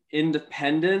 like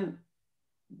independent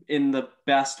in the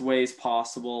best ways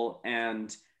possible.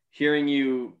 And hearing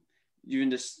you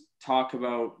even just talk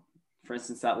about, for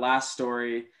instance, that last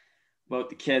story about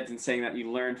the kids and saying that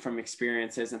you learned from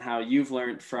experiences and how you've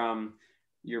learned from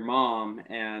your mom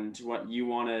and what you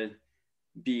want to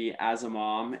be as a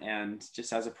mom and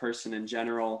just as a person in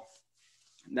general,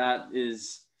 that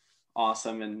is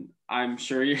awesome. And I'm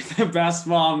sure you're the best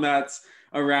mom that's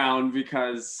around,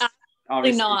 because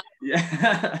obviously not.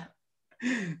 Yeah.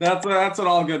 That's what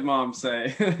all good moms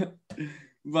say.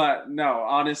 But no,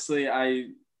 honestly, I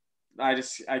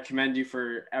commend you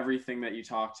for everything that you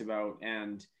talked about,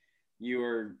 and you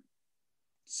were,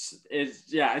 it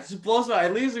just blows my,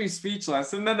 it leaves me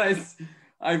speechless. And then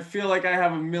I feel like I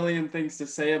have a million things to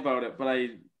say about it, but I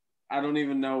don't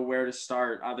even know where to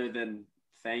start other than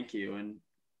thank you. And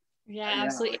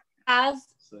absolutely. If you have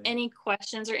any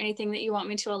questions or anything that you want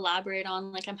me to elaborate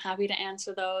on, like, I'm happy to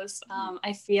answer those.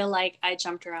 I feel like I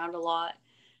jumped around a lot.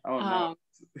 Oh no.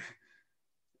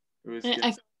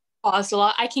 I paused a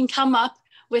lot. I can come up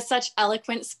with such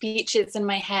eloquent speeches in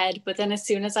my head, but then as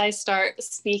soon as I start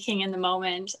speaking in the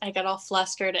moment, I get all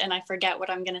flustered and I forget what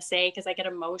I'm going to say because I get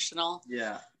emotional.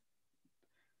 Yeah.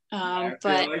 But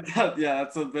like that,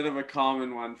 that's a bit of a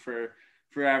common one for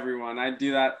everyone. I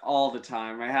do that all the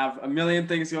time. I have a million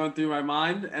things going through my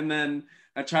mind, and then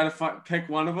I try to pick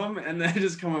one of them, and then I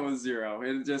just come up with zero.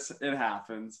 It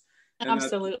happens.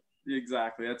 Absolutely.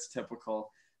 Exactly. That's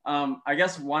typical. I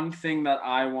guess one thing that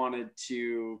I wanted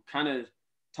to kind of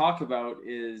talk about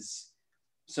is,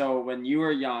 so when you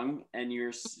were young and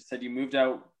you said you moved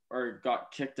out or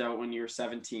got kicked out when you were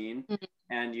 17,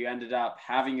 and you ended up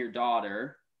having your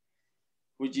daughter.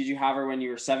 Did you have her when you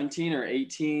were 17 or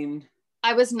 18?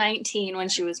 I was 19 when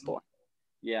she was born.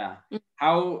 Yeah.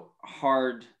 How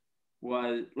hard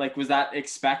was that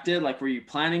expected? Like, were you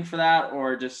planning for that,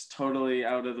 or just totally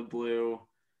out of the blue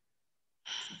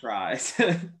surprise?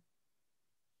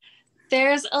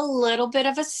 There's a little bit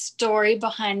of a story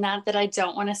behind that I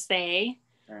don't want to say.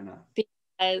 Fair enough.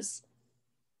 Because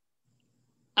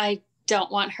I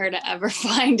don't want her to ever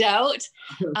find out.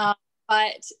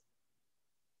 But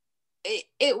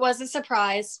it was a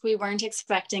surprise. We weren't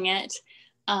expecting it.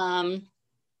 And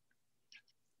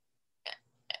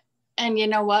you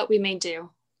know what? We made do.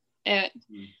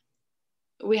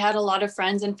 We had a lot of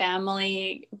friends and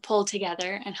family pull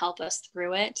together and help us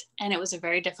through it. And it was a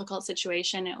very difficult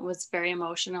situation. It was very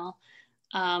emotional.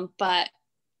 But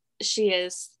she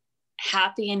is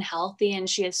happy and healthy, and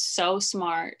she is so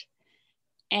smart.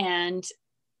 And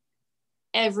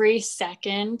every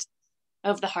second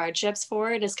of the hardships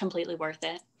for it is completely worth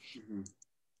it.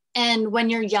 And when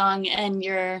you're young and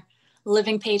you're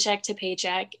living paycheck to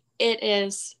paycheck, it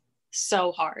is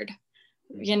so hard.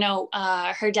 You know,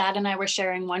 her dad and I were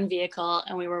sharing one vehicle,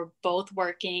 and we were both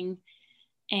working,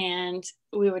 and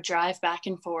we would drive back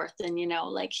and forth, and, you know,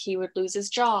 like, he would lose his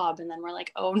job, and then we're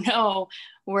like, oh no,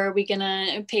 where are we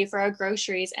gonna pay for our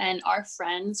groceries? And our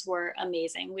friends were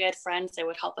amazing. We had friends that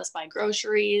would help us buy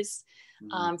groceries.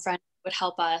 Friends would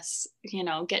help us, you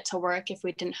know, get to work if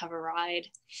we didn't have a ride.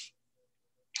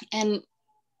 And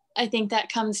I think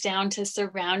that comes down to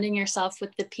surrounding yourself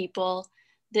with the people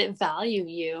that value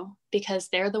you, because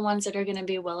they're the ones that are going to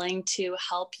be willing to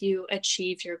help you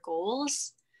achieve your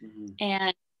goals.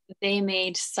 And they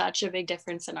made such a big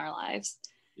difference in our lives.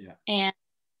 And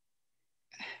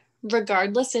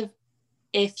regardless of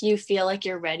if you feel like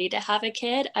you're ready to have a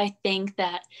kid, I think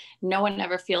that no one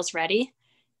ever feels ready.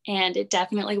 And it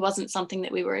definitely wasn't something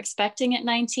that we were expecting at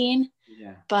 19.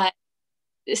 But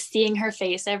seeing her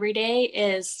face every day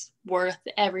is worth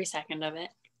every second of it.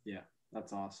 Yeah,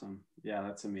 that's awesome. Yeah,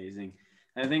 that's amazing.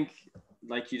 I think,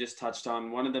 like you just touched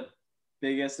on, one of the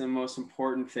biggest and most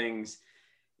important things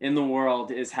in the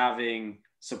world is having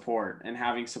support, and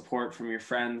having support from your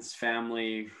friends,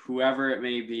 family, whoever it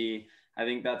may be. I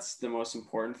think that's the most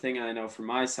important thing. And I know for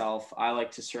myself, I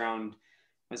like to surround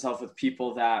myself with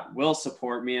people that will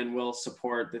support me and will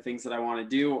support the things that I want to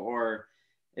do, or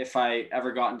if I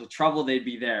ever got into trouble, they'd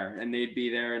be there, and they'd be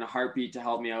there in a heartbeat to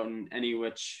help me out in any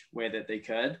which way that they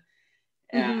could.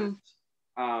 And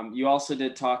you also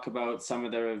did talk about some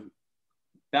of the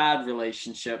bad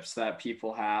relationships that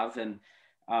people have. And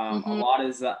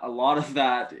A lot of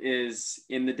that is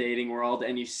in the dating world,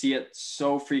 and you see it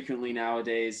so frequently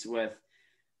nowadays with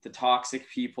the toxic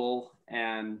people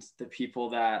and the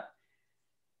people that,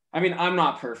 I mean, I'm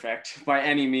not perfect by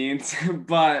any means,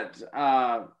 but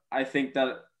I think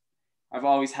that I've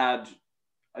always had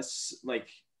like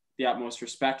the utmost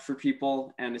respect for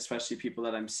people, and especially people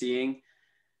that I'm seeing.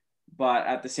 But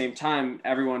at the same time,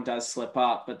 everyone does slip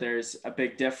up, but there's a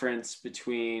big difference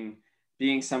between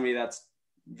being somebody that's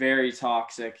very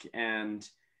toxic and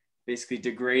basically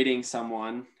degrading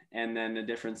someone, and then the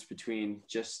difference between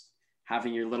just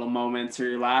having your little moments or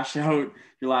your lash out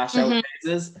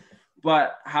phases.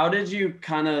 But how did you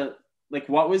kind of, like,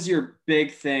 what was your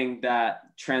big thing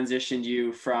that transitioned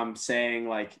you from saying,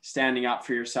 like, standing up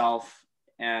for yourself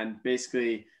and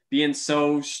basically being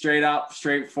so straight up,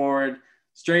 straightforward,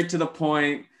 straight to the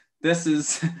point? This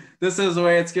is the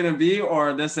way it's gonna be,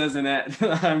 or this isn't it.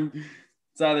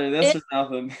 It's either this or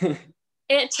nothing.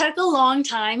 It took a long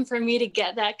time for me to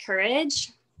get that courage,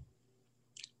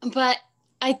 but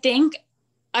I think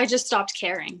I just stopped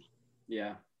caring.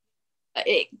 Yeah.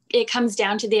 It comes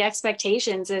down to the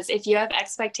expectations. Is if you have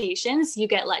expectations, you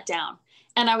get let down.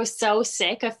 And I was so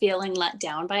sick of feeling let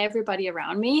down by everybody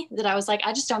around me that I was like,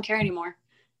 I just don't care anymore.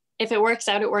 If it works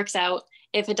out, it works out.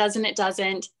 If it doesn't, it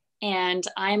doesn't. And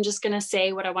I'm just going to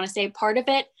say what I want to say. Part of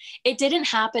it didn't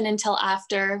happen until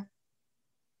after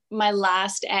my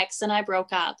last ex and I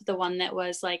broke up, the one that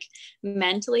was like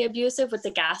mentally abusive with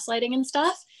the gaslighting and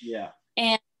stuff. Yeah.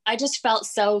 And I just felt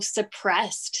so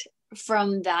suppressed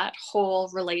from that whole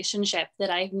relationship that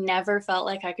I never felt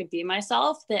like I could be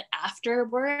myself, that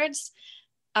afterwards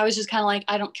I was just kind of like,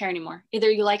 I don't care anymore.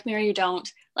 Either you like me or you don't.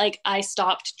 Like, I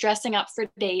stopped dressing up for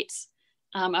dates.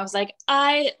 I was like,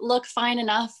 I look fine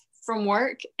enough from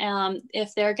work.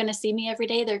 If they're going to see me every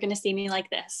day, they're going to see me like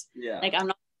this. Yeah. Like, I'm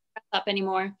not dressed up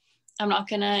anymore. I'm not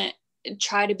going to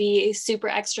try to be super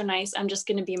extra nice. I'm just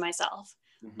going to be myself.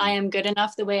 I am good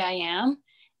enough the way I am.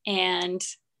 And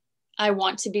I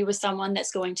want to be with someone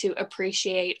that's going to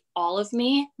appreciate all of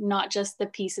me, not just the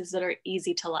pieces that are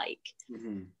easy to like.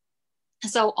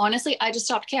 So honestly, I just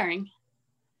stopped caring.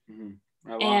 Oh,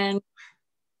 wow. And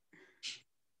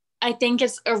I think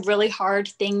it's a really hard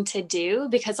thing to do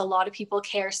because a lot of people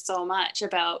care so much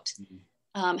about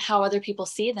how other people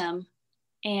see them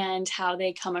and how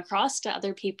they come across to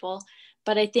other people.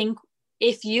 But I think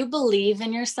if you believe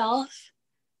in yourself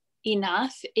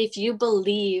enough, if you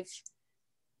believe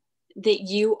that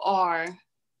you are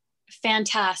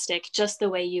fantastic just the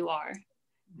way you are,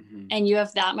 and you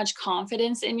have that much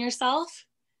confidence in yourself,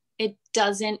 it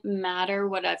doesn't matter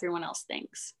what everyone else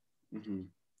thinks.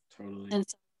 Totally. And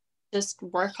so just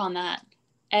work on that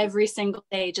every single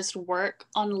day. Just work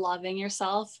on loving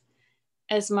yourself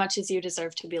as much as you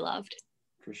deserve to be loved.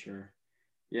 For sure.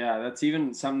 Yeah, that's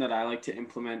even something that I like to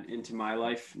implement into my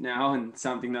life now, and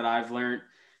something that I've learned.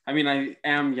 I mean, I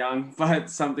am young, but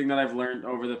something that I've learned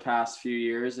over the past few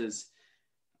years is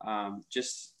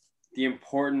just the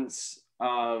importance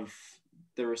of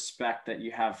the respect that you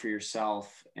have for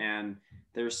yourself, and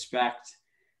the respect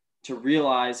to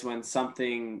realize when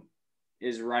something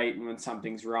is right and when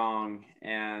something's wrong.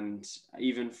 And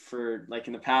even for, like,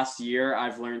 in the past year,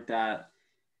 I've learned that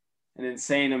an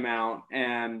insane amount.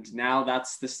 And now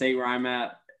that's the state where I'm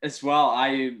at as well.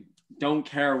 I don't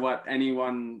care what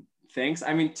anyone thinks.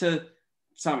 I mean, to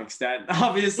some extent,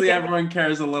 obviously everyone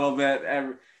cares a little bit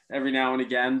every now and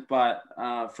again, but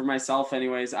for myself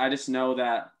anyways, I just know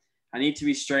that I need to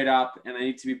be straight up and I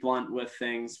need to be blunt with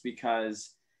things,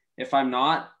 because if I'm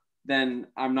not, then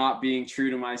I'm not being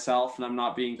true to myself, and I'm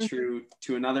not being true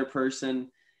to another person.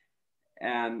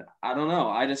 And I don't know,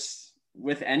 I just,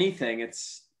 with anything,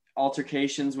 it's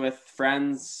altercations with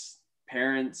friends,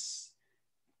 parents,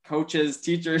 coaches,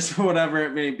 teachers, whatever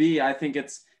it may be. I think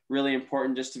it's really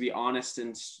important just to be honest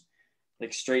and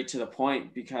like straight to the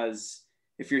point, because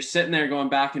if you're sitting there going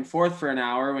back and forth for an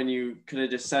hour when you could have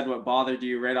just said what bothered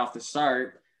you right off the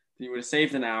start, then you would have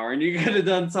saved an hour and you could have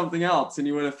done something else and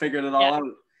you would have figured it all out,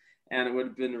 and it would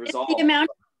have been resolved. It's the amount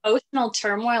of emotional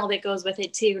turmoil that goes with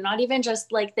it too. Not even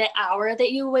just like the hour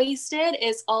that you wasted,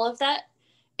 is all of that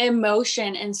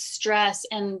emotion and stress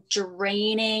and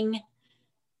draining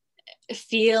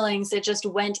feelings that just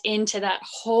went into that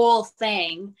whole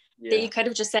thing, that you could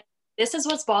have just said, this is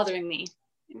what's bothering me.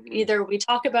 Either we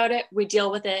talk about it, we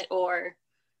deal with it, or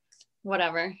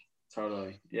whatever.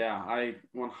 Totally. Yeah, I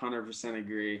 100%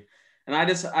 agree. And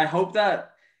I hope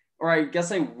that, or I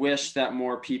guess I wish that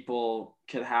more people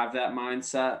could have that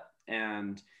mindset,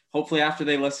 and hopefully after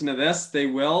they listen to this, they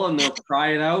will, and they'll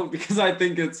try it out, because I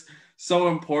think it's so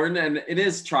important. And it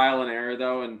is trial and error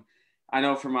though. And I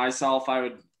know for myself, I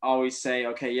would always say,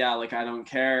 okay, yeah, like I don't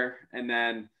care. And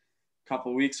then a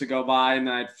couple of weeks would go by and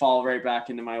then I'd fall right back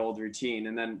into my old routine.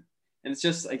 And it's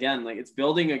just, again, like it's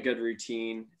building a good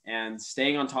routine and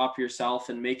staying on top of yourself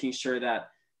and making sure that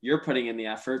you're putting in the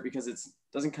effort, because it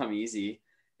doesn't come easy.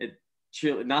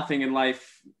 Nothing in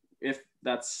life, if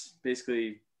that's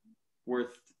basically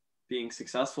worth being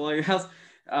successful, I guess,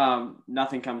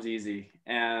 nothing comes easy.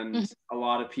 And a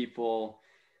lot of people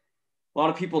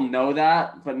know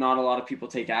that, but not a lot of people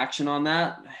take action on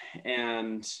that.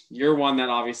 And you're one that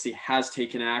obviously has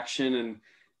taken action, and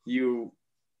you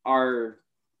are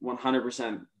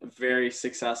 100% very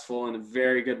successful and a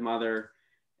very good mother.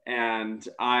 And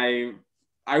I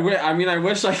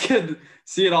wish I could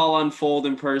see it all unfold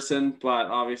in person, but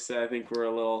obviously I think we're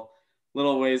a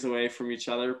little ways away from each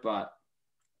other. But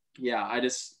yeah, I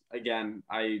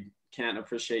can't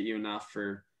appreciate you enough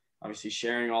for obviously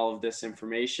sharing all of this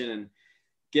information and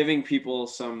giving people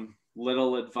some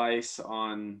little advice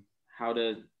on how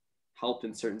to help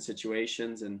in certain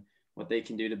situations and what they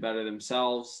can do to better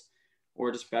themselves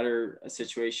or just better a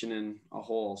situation in a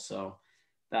whole. So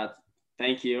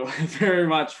thank you very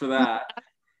much for that.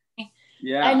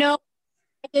 Yeah. I know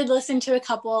I did listen to a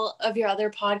couple of your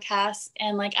other podcasts,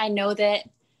 and like, I know that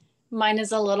mine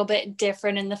is a little bit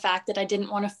different in the fact that I didn't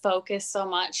want to focus so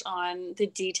much on the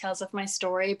details of my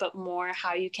story, but more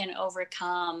how you can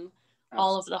overcome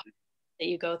all of the that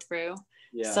you go through.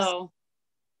 Yes. So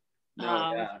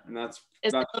yeah. And that's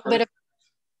a little bit of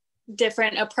a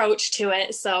different approach to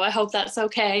it. So I hope that's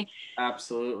okay.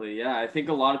 Absolutely. Yeah. I think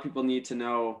a lot of people need to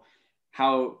know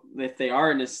how, if they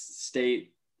are in a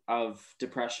state of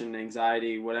depression,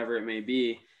 anxiety, whatever it may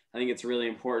be, I think it's really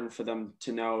important for them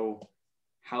to know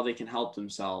how they can help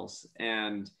themselves.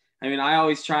 And I mean, I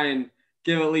always try and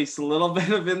give at least a little bit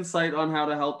of insight on how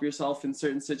to help yourself in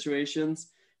certain situations,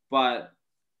 but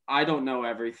I don't know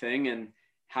everything. And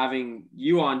having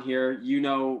you on here, you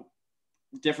know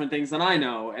different things than I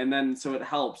know. And then, so it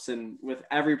helps. And with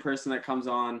every person that comes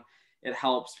on, it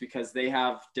helps because they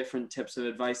have different tips of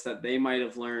advice that they might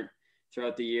have learned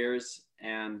throughout the years.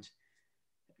 And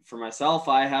for myself,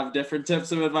 I have different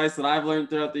tips of advice that I've learned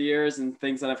throughout the years and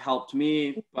things that have helped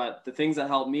me, but the things that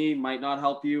help me might not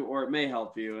help you, or it may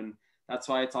help you. And that's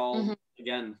why it's all,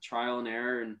 again, trial and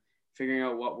error and figuring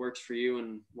out what works for you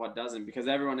and what doesn't, because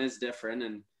everyone is different.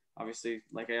 And obviously,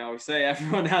 like I always say,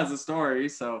 everyone has a story.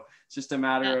 So it's just a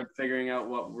matter of figuring out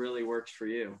what really works for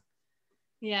you.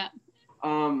 Yeah.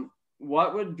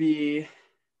 What would be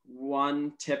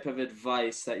one tip of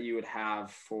advice that you would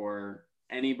have for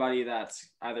anybody that's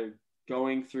either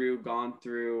gone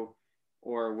through,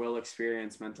 or will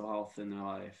experience mental health in their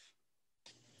life?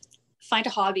 Find a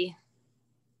hobby.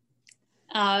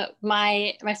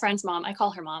 My friend's mom, I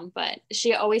call her mom, but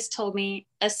she always told me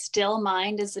a still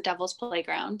mind is the devil's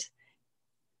playground.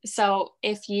 So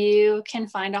if you can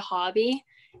find a hobby,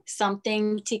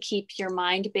 something to keep your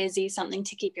mind busy, something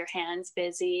to keep your hands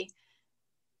busy,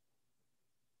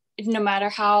 no matter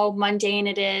how mundane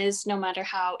it is, no matter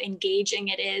how engaging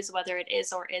it is, whether it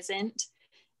is or isn't,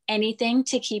 anything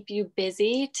to keep you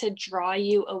busy, to draw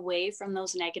you away from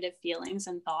those negative feelings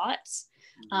and thoughts,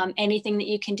 anything that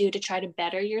you can do to try to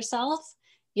better yourself,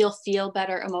 you'll feel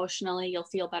better emotionally, you'll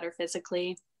feel better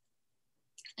physically.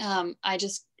 I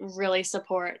just really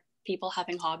support people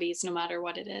having hobbies, no matter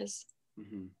what it is.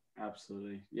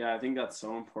 Absolutely. Yeah, I think that's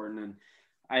so important. And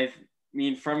I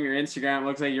mean, from your Instagram, it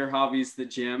looks like your hobby's the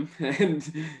gym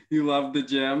and you love the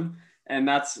gym. And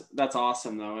that's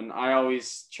awesome though. And I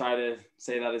always try to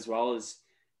say that as well, as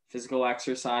physical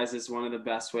exercise is one of the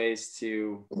best ways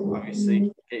to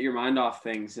obviously get your mind off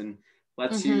things and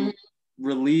lets you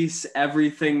release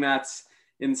everything that's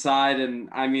inside. And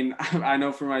I mean, I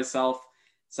know for myself,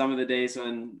 some of the days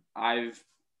when I've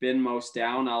been most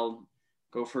down, I'll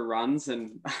go for runs.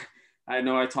 And I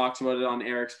know I talked about it on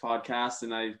Eric's podcast,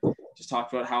 and I just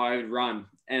talked about how I would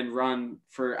run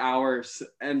for hours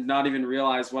and not even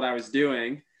realize what I was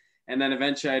doing. And then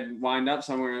eventually I'd wind up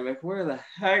somewhere and I'm like, where the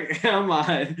heck am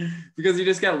I? Because you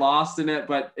just get lost in it.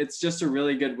 But it's just a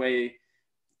really good way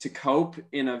to cope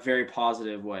in a very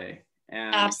positive way.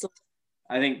 And absolutely,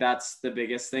 I think that's the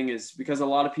biggest thing, is because a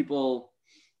lot of people,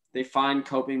 they find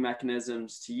coping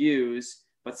mechanisms to use,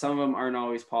 but some of them aren't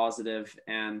always positive.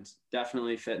 And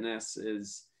definitely fitness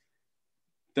is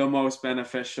the most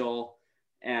beneficial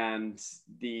and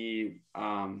the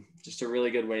just a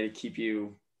really good way to keep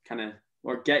you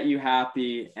or get you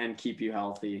happy and keep you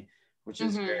healthy, which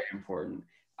is very important.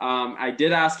 I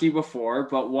did ask you before,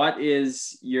 but what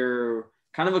is your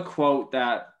kind of a quote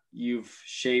that you've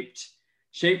shaped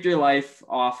your life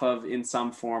off of in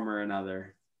some form or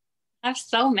another? I have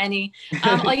so many.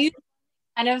 I'll use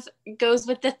kind of goes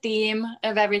with the theme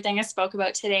of everything I spoke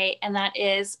about today, and that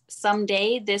is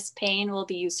someday this pain will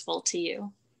be useful to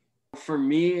you. For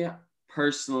me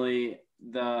personally,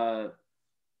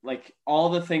 all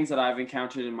the things that I've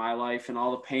encountered in my life and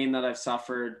all the pain that I've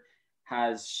suffered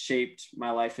has shaped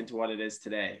my life into what it is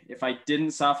today. If I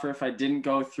didn't suffer, if I didn't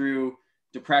go through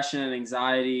depression and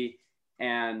anxiety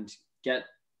and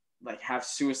have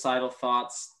suicidal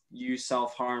thoughts, use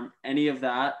self-harm, any of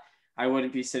that, I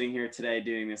wouldn't be sitting here today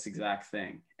doing this exact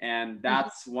thing. And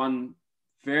that's one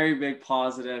very big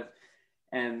positive.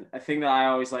 And a thing that I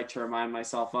always like to remind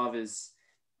myself of is,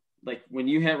 like, when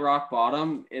you hit rock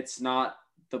bottom, it's not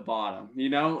the bottom, you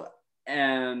know?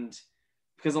 And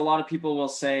because a lot of people will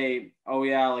say, oh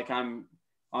yeah, like, I'm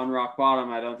on rock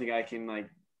bottom, I don't think I can, like,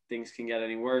 things can get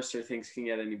any worse or things can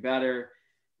get any better.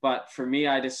 But for me,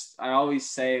 I always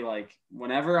say, like,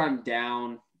 whenever I'm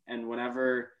down and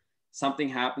whenever something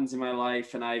happens in my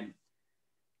life and I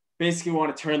basically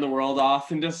want to turn the world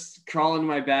off and just crawl into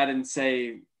my bed and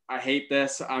say, I hate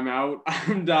this, I'm out,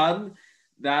 I'm done,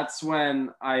 that's when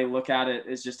I look at it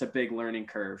as just a big learning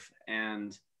curve.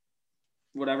 And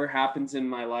whatever happens in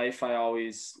my life, I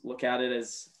always look at it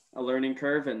as a learning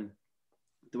curve. And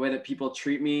the way that people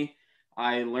treat me,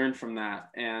 I learn from that.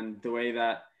 And the way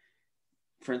that,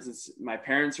 for instance, my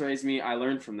parents raised me, I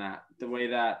learned from that. The way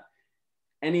that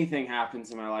anything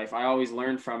happens in my life, I always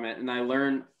learn from it. And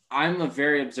I'm a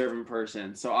very observant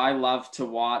person. So I love to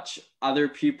watch other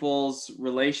people's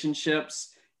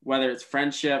relationships, whether it's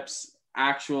friendships,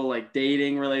 actual like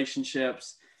dating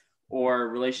relationships, or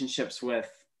relationships with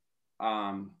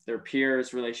their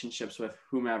peers, relationships with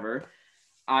whomever.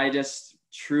 I just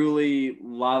truly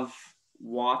love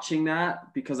watching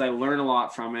that because I learn a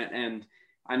lot from it. And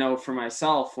I know for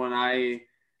myself,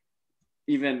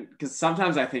 because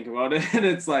sometimes I think about it and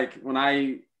it's like, when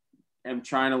I am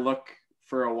trying to look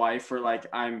for a wife, or like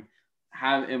am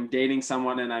dating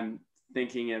someone and I'm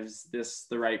thinking, is this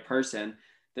the right person?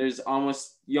 You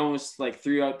almost like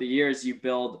throughout the years, you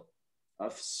build a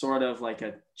sort of like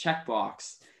a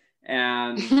checkbox,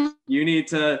 and you need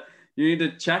to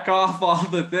check off all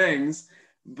the things,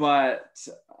 but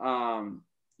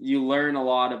you learn a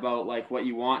lot about like what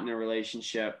you want in a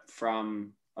relationship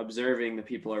from observing the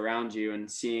people around you and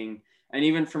seeing. And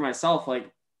even for myself,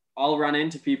 like, I'll run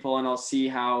into people and I'll see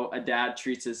how a dad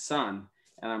treats his son,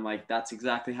 and I'm like, that's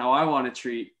exactly how I want to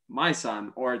treat my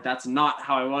son, or that's not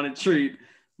how I want to treat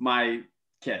my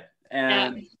kid.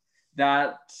 And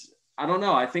that, I don't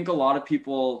know, I think a lot of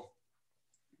people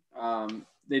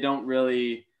they don't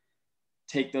really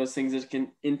take those things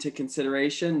into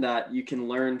consideration, that you can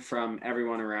learn from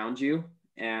everyone around you.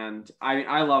 And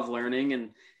I love learning,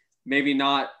 and maybe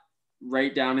not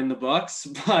right down in the books,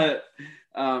 but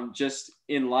just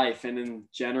in life and in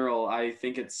general. I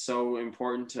think it's so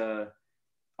important to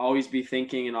always be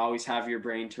thinking and always have your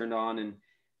brain turned on and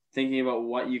thinking about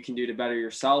what you can do to better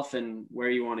yourself and where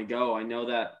you want to go. I know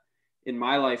that in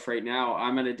my life right now,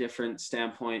 I'm at a different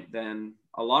standpoint than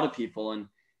a lot of people, and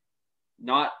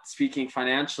not speaking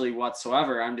financially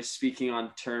whatsoever. I'm just speaking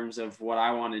on terms of what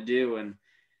I want to do. And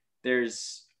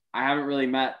I haven't really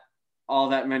met all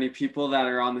that many people that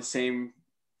are on the same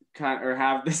kind or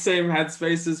have the same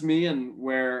headspace as me and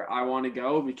where I want to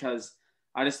go, because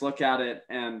I just look at it,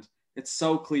 and it's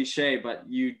so cliche, but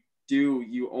you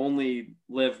only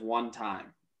live one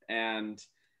time, and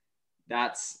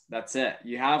that's it.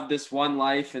 You have this one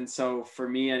life. And so for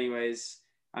me anyways,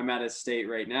 I'm at a state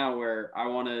right now where I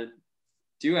want to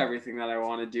do everything that I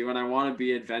want to do, and I want to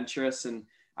be adventurous, and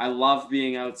I love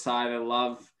being outside. I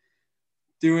love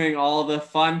doing all the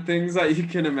fun things that you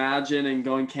can imagine, and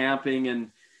going camping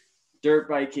and dirt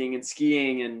biking and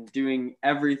skiing and doing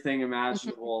everything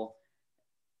imaginable.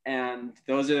 And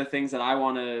those are the things that I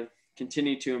want to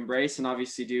continue to embrace and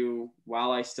obviously do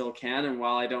while I still can, and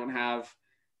while I don't have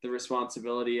the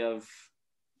responsibility of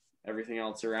everything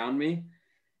else around me.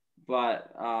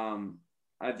 But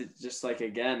I just, like,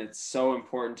 again, it's so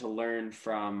important to learn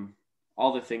from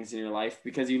all the things in your life,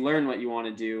 because you learn what you want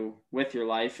to do with your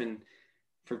life. And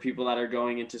for people that are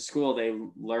going into school, they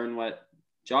learn what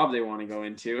job they want to go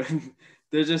into. And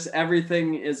there's just,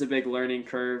 everything is a big learning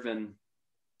curve. And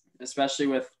especially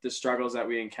with the struggles that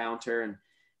we encounter, and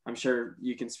I'm sure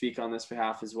you can speak on this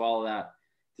behalf as well, that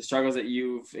the struggles that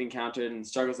you've encountered and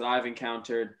struggles that I've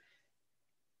encountered,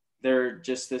 they're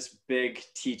just this big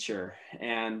teacher,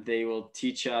 and they will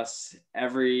teach us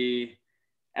everything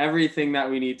that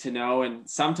we need to know. And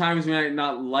sometimes we might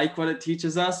not like what it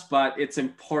teaches us, but it's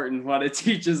important what it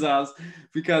teaches us,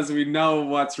 because we know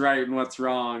what's right and what's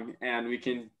wrong, and we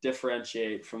can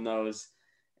differentiate from those.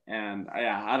 And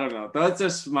yeah, I don't know. That's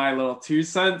just my little 2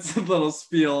 cents, little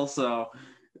spiel. So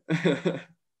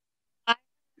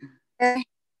I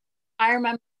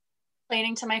remember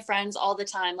explaining to my friends all the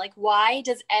time, like, why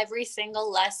does every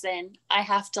single lesson I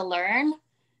have to learn,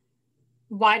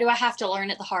 why do I have to learn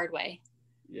it the hard way?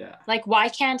 Yeah. Like, why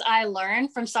can't I learn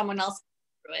from someone else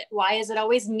through it? Why is it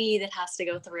always me that has to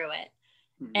go through it?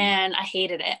 Mm-hmm. And I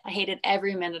hated it. I hated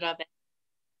every minute of it.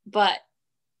 But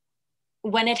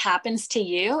when it happens to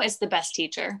you, it's the best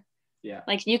teacher. Yeah.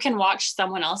 Like, you can watch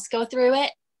someone else go through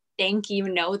it, think you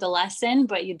know the lesson,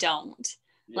 but you don't.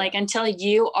 Yeah. Like, until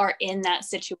you are in that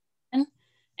situation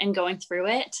and going through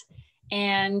it.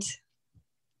 And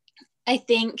I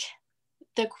think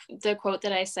the quote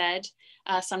that I said,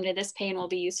 someday this pain will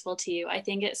be useful to you. I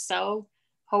think it's so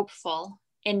hopeful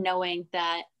in knowing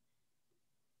that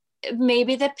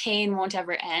maybe the pain won't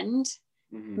ever end.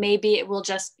 Mm-hmm. Maybe it will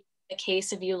just be a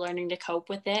case of you learning to cope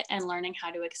with it and learning how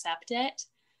to accept it.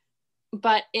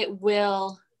 But it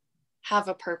will have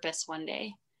a purpose one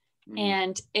day. Mm-hmm.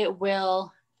 And it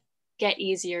will get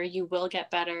easier. You will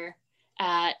get better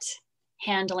at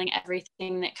handling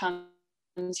everything that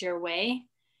comes your way.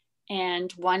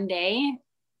 And one day,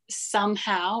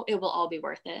 somehow, it will all be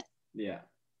worth it. Yeah,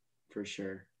 for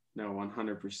sure. No,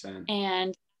 100%.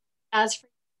 And as for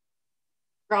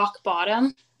rock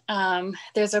bottom,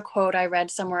 there's a quote I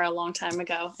read somewhere a long time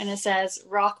ago, and it says,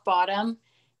 rock bottom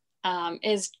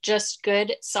is just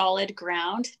good, solid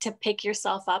ground to pick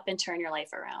yourself up and turn your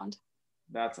life around.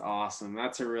 That's awesome.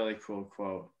 That's a really cool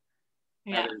quote.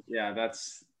 Yeah. That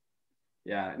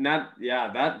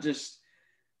just,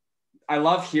 I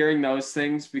love hearing those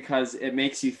things because it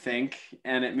makes you think,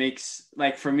 and it makes,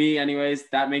 like, for me anyways,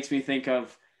 that makes me think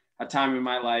of a time in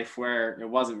my life where it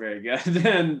wasn't very good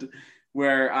and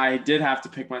where I did have to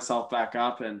pick myself back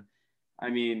up. And I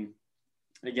mean,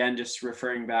 again, just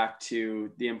referring back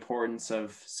to the importance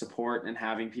of support and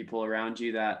having people around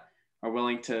you that are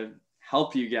willing to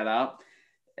help you get up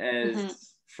is, mm-hmm.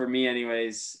 for me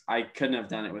anyways, I couldn't have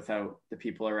done it without the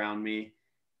people around me.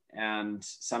 And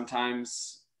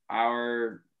sometimes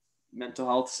our mental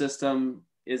health system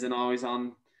isn't always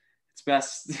on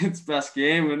its best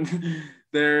game, and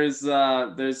there's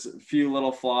a few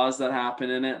little flaws that happen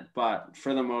in it, but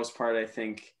for the most part, I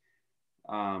think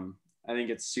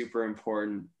it's super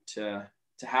important to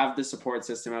have the support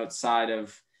system outside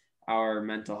of our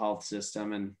mental health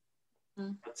system and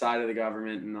mm-hmm. outside of the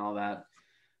government and all that.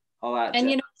 And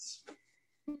jazz.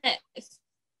 It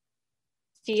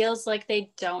feels like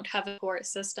they don't have a support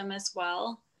system as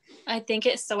well. I think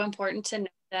it's so important to know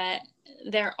that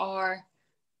there are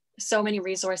so many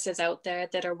resources out there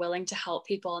that are willing to help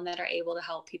people and that are able to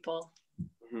help people.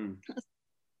 Mm-hmm.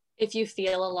 If you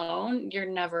feel alone, you're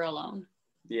never alone.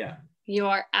 Yeah. You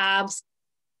are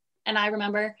and I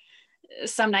remember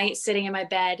some nights sitting in my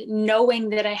bed, knowing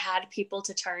that I had people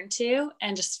to turn to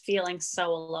and just feeling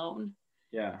so alone.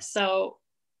 Yeah. So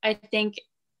I think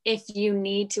if you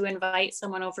need to invite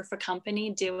someone over for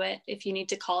company, do it. If you need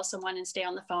to call someone and stay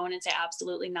on the phone and say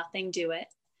absolutely nothing, do it.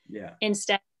 Yeah.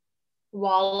 Instead of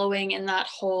wallowing in that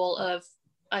hole of,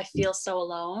 I feel so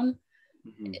alone.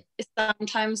 Mm-hmm.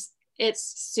 Sometimes it's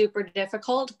super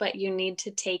difficult, but you need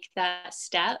to take that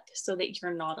step so that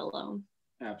you're not alone.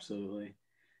 Absolutely.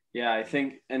 Yeah, I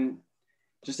think, and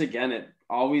just again, it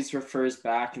always refers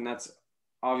back, and that's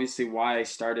obviously why I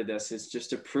started this, is just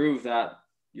to prove that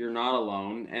you're not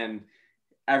alone. And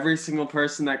every single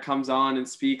person that comes on and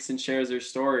speaks and shares their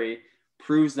story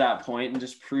proves that point, and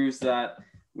just proves that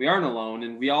we aren't alone,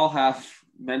 and we all have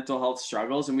mental health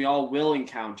struggles, and we all will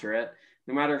encounter it,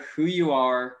 no matter who you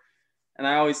are. And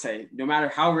I always say, no matter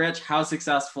how rich, how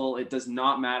successful, it does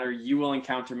not matter. You will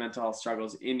encounter mental health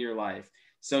struggles in your life.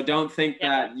 So don't think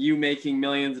that you making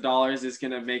millions of dollars is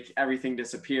going to make everything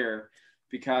disappear,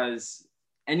 because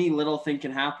any little thing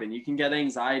can happen. You can get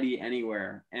anxiety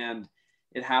anywhere, and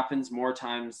it happens more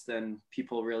times than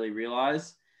people really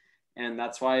realize. And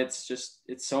that's why it's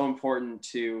so important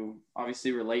to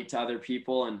obviously relate to other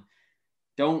people, and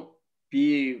don't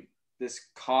be this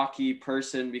cocky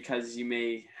person because you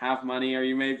may have money or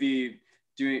you may be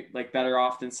doing like better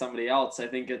off than somebody else. I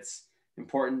think it's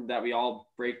important that we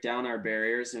all break down our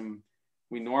barriers and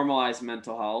we normalize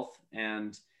mental health,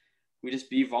 and we just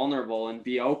be vulnerable and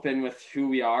be open with who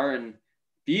we are, and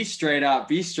be straight up,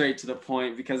 be straight to the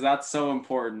point, because that's so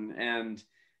important. And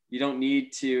you don't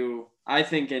need to, I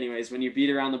think anyways, when you beat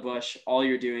around the bush, all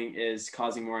you're doing is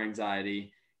causing more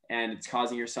anxiety, and it's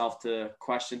causing yourself to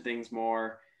question things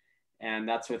more. And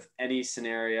that's with any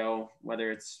scenario,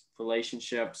 whether it's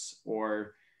relationships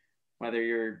or whether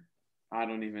you're I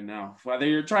don't even know whether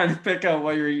you're trying to pick out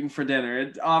what you're eating for dinner.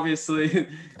 It obviously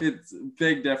it's a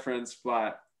big difference,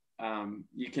 but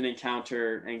you can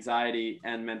encounter anxiety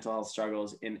and mental health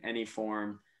struggles in any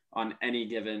form on any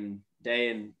given day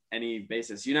and any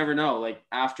basis. You never know. Like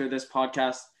after this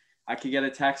podcast, I could get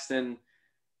a text and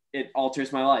it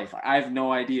alters my life. I have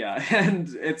no idea. And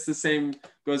it's the same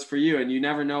goes for you. And you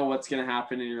never know what's going to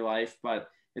happen in your life, but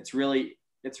it's really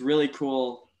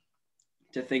cool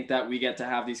to think that we get to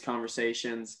have these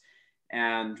conversations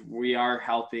and we are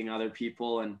helping other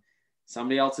people, and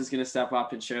somebody else is going to step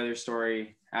up and share their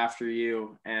story after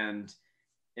you, and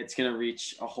it's going to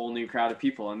reach a whole new crowd of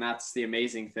people. And that's the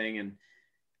amazing thing. And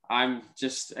I'm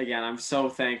so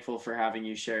thankful for having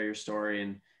you share your story,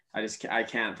 and I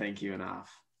can't thank you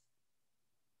enough.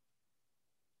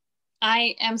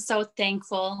 I am so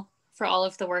thankful for all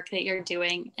of the work that you're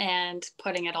doing and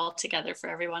putting it all together for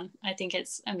everyone. I think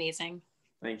it's amazing.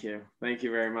 Thank you. Thank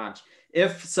you very much.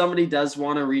 If somebody does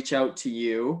want to reach out to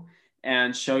you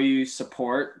and show you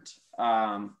support,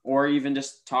 or even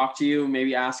just talk to you,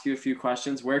 maybe ask you a few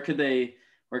questions, where could they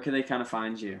kind of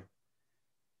find you?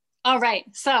 All right.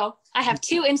 So I have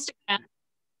 2 Instagrams.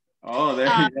 Oh, there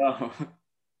you go.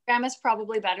 Instagram is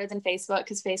probably better than Facebook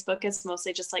because Facebook is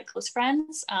mostly just like close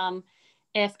friends.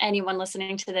 If anyone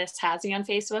listening to this has me on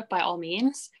Facebook, by all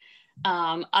means.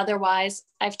 Otherwise,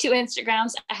 I have 2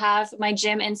 Instagrams. I have my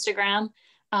gym Instagram.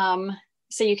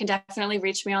 So you can definitely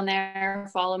reach me on there,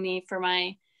 follow me for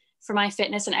my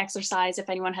fitness and exercise. If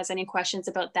anyone has any questions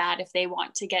about that, if they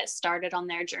want to get started on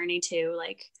their journey too,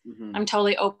 like I'm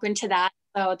totally open to that.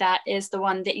 So that is the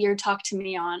one that you talked to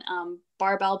me on,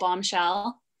 Barbell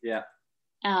Bombshell. Yeah.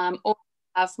 Or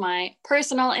I have my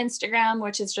personal Instagram,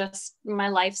 which is just my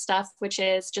life stuff, which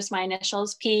is just my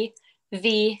initials,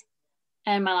 PV,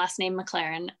 and my last name,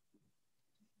 McLaren.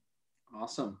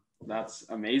 Awesome. That's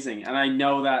amazing. And I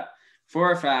know that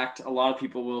for a fact, a lot of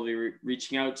people will be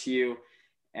reaching out to you.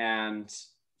 And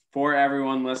for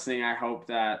everyone listening, I hope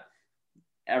that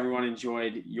everyone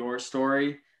enjoyed your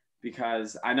story,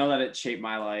 because I know that it shaped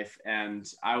my life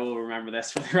and I will remember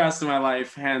this for the rest of my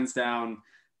life, hands down,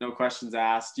 no questions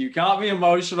asked. You got me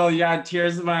emotional. You had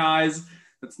tears in my eyes.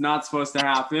 That's not supposed to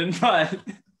happen, but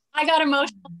I got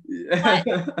emotional. Yeah,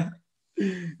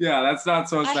 that's not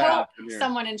supposed to happen here.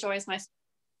 Someone enjoys my story.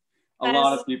 A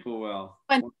lot of people will.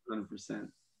 100%.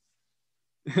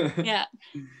 Yeah.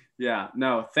 Yeah.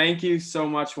 No, thank you so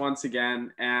much once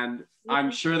again. And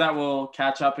I'm sure that we'll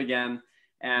catch up again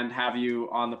and have you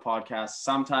on the podcast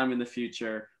sometime in the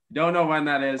future. Don't know when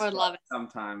that is. I would love it.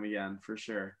 Sometime again, for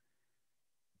sure.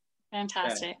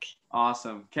 Fantastic. Okay.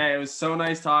 Awesome. Okay. It was so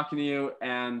nice talking to you,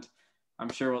 and I'm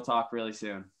sure we'll talk really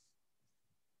soon.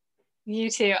 You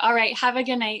too. All right. Have a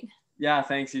good night. Yeah.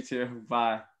 Thanks. You too.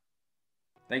 Bye.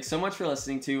 Thanks so much for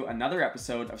listening to another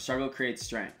episode of Struggle Creates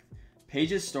Strength.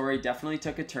 Paige's story definitely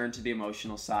took a turn to the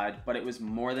emotional side, but it was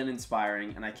more than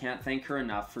inspiring, and I can't thank her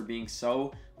enough for being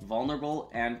so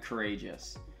vulnerable and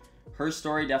courageous. Her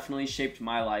story definitely shaped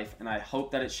my life, and I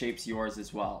hope that it shapes yours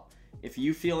as well. If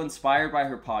you feel inspired by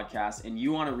her podcast and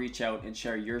you want to reach out and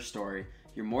share your story,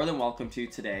 you're more than welcome to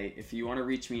today. If you want to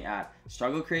reach me at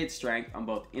Struggle Creates Strength on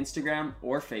both Instagram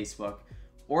or Facebook,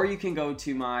 or you can go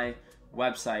to my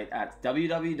website at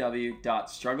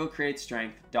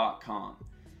www.strugglecreatestrength.com.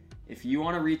 If you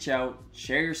want to reach out,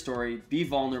 share your story, be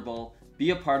vulnerable,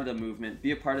 be a part of the movement,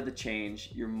 be a part of the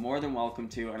change, you're more than welcome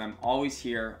to, and I'm always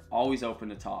here, always open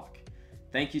to talk.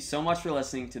 Thank you so much for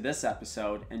listening to this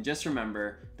episode, and just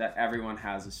remember that everyone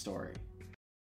has a story.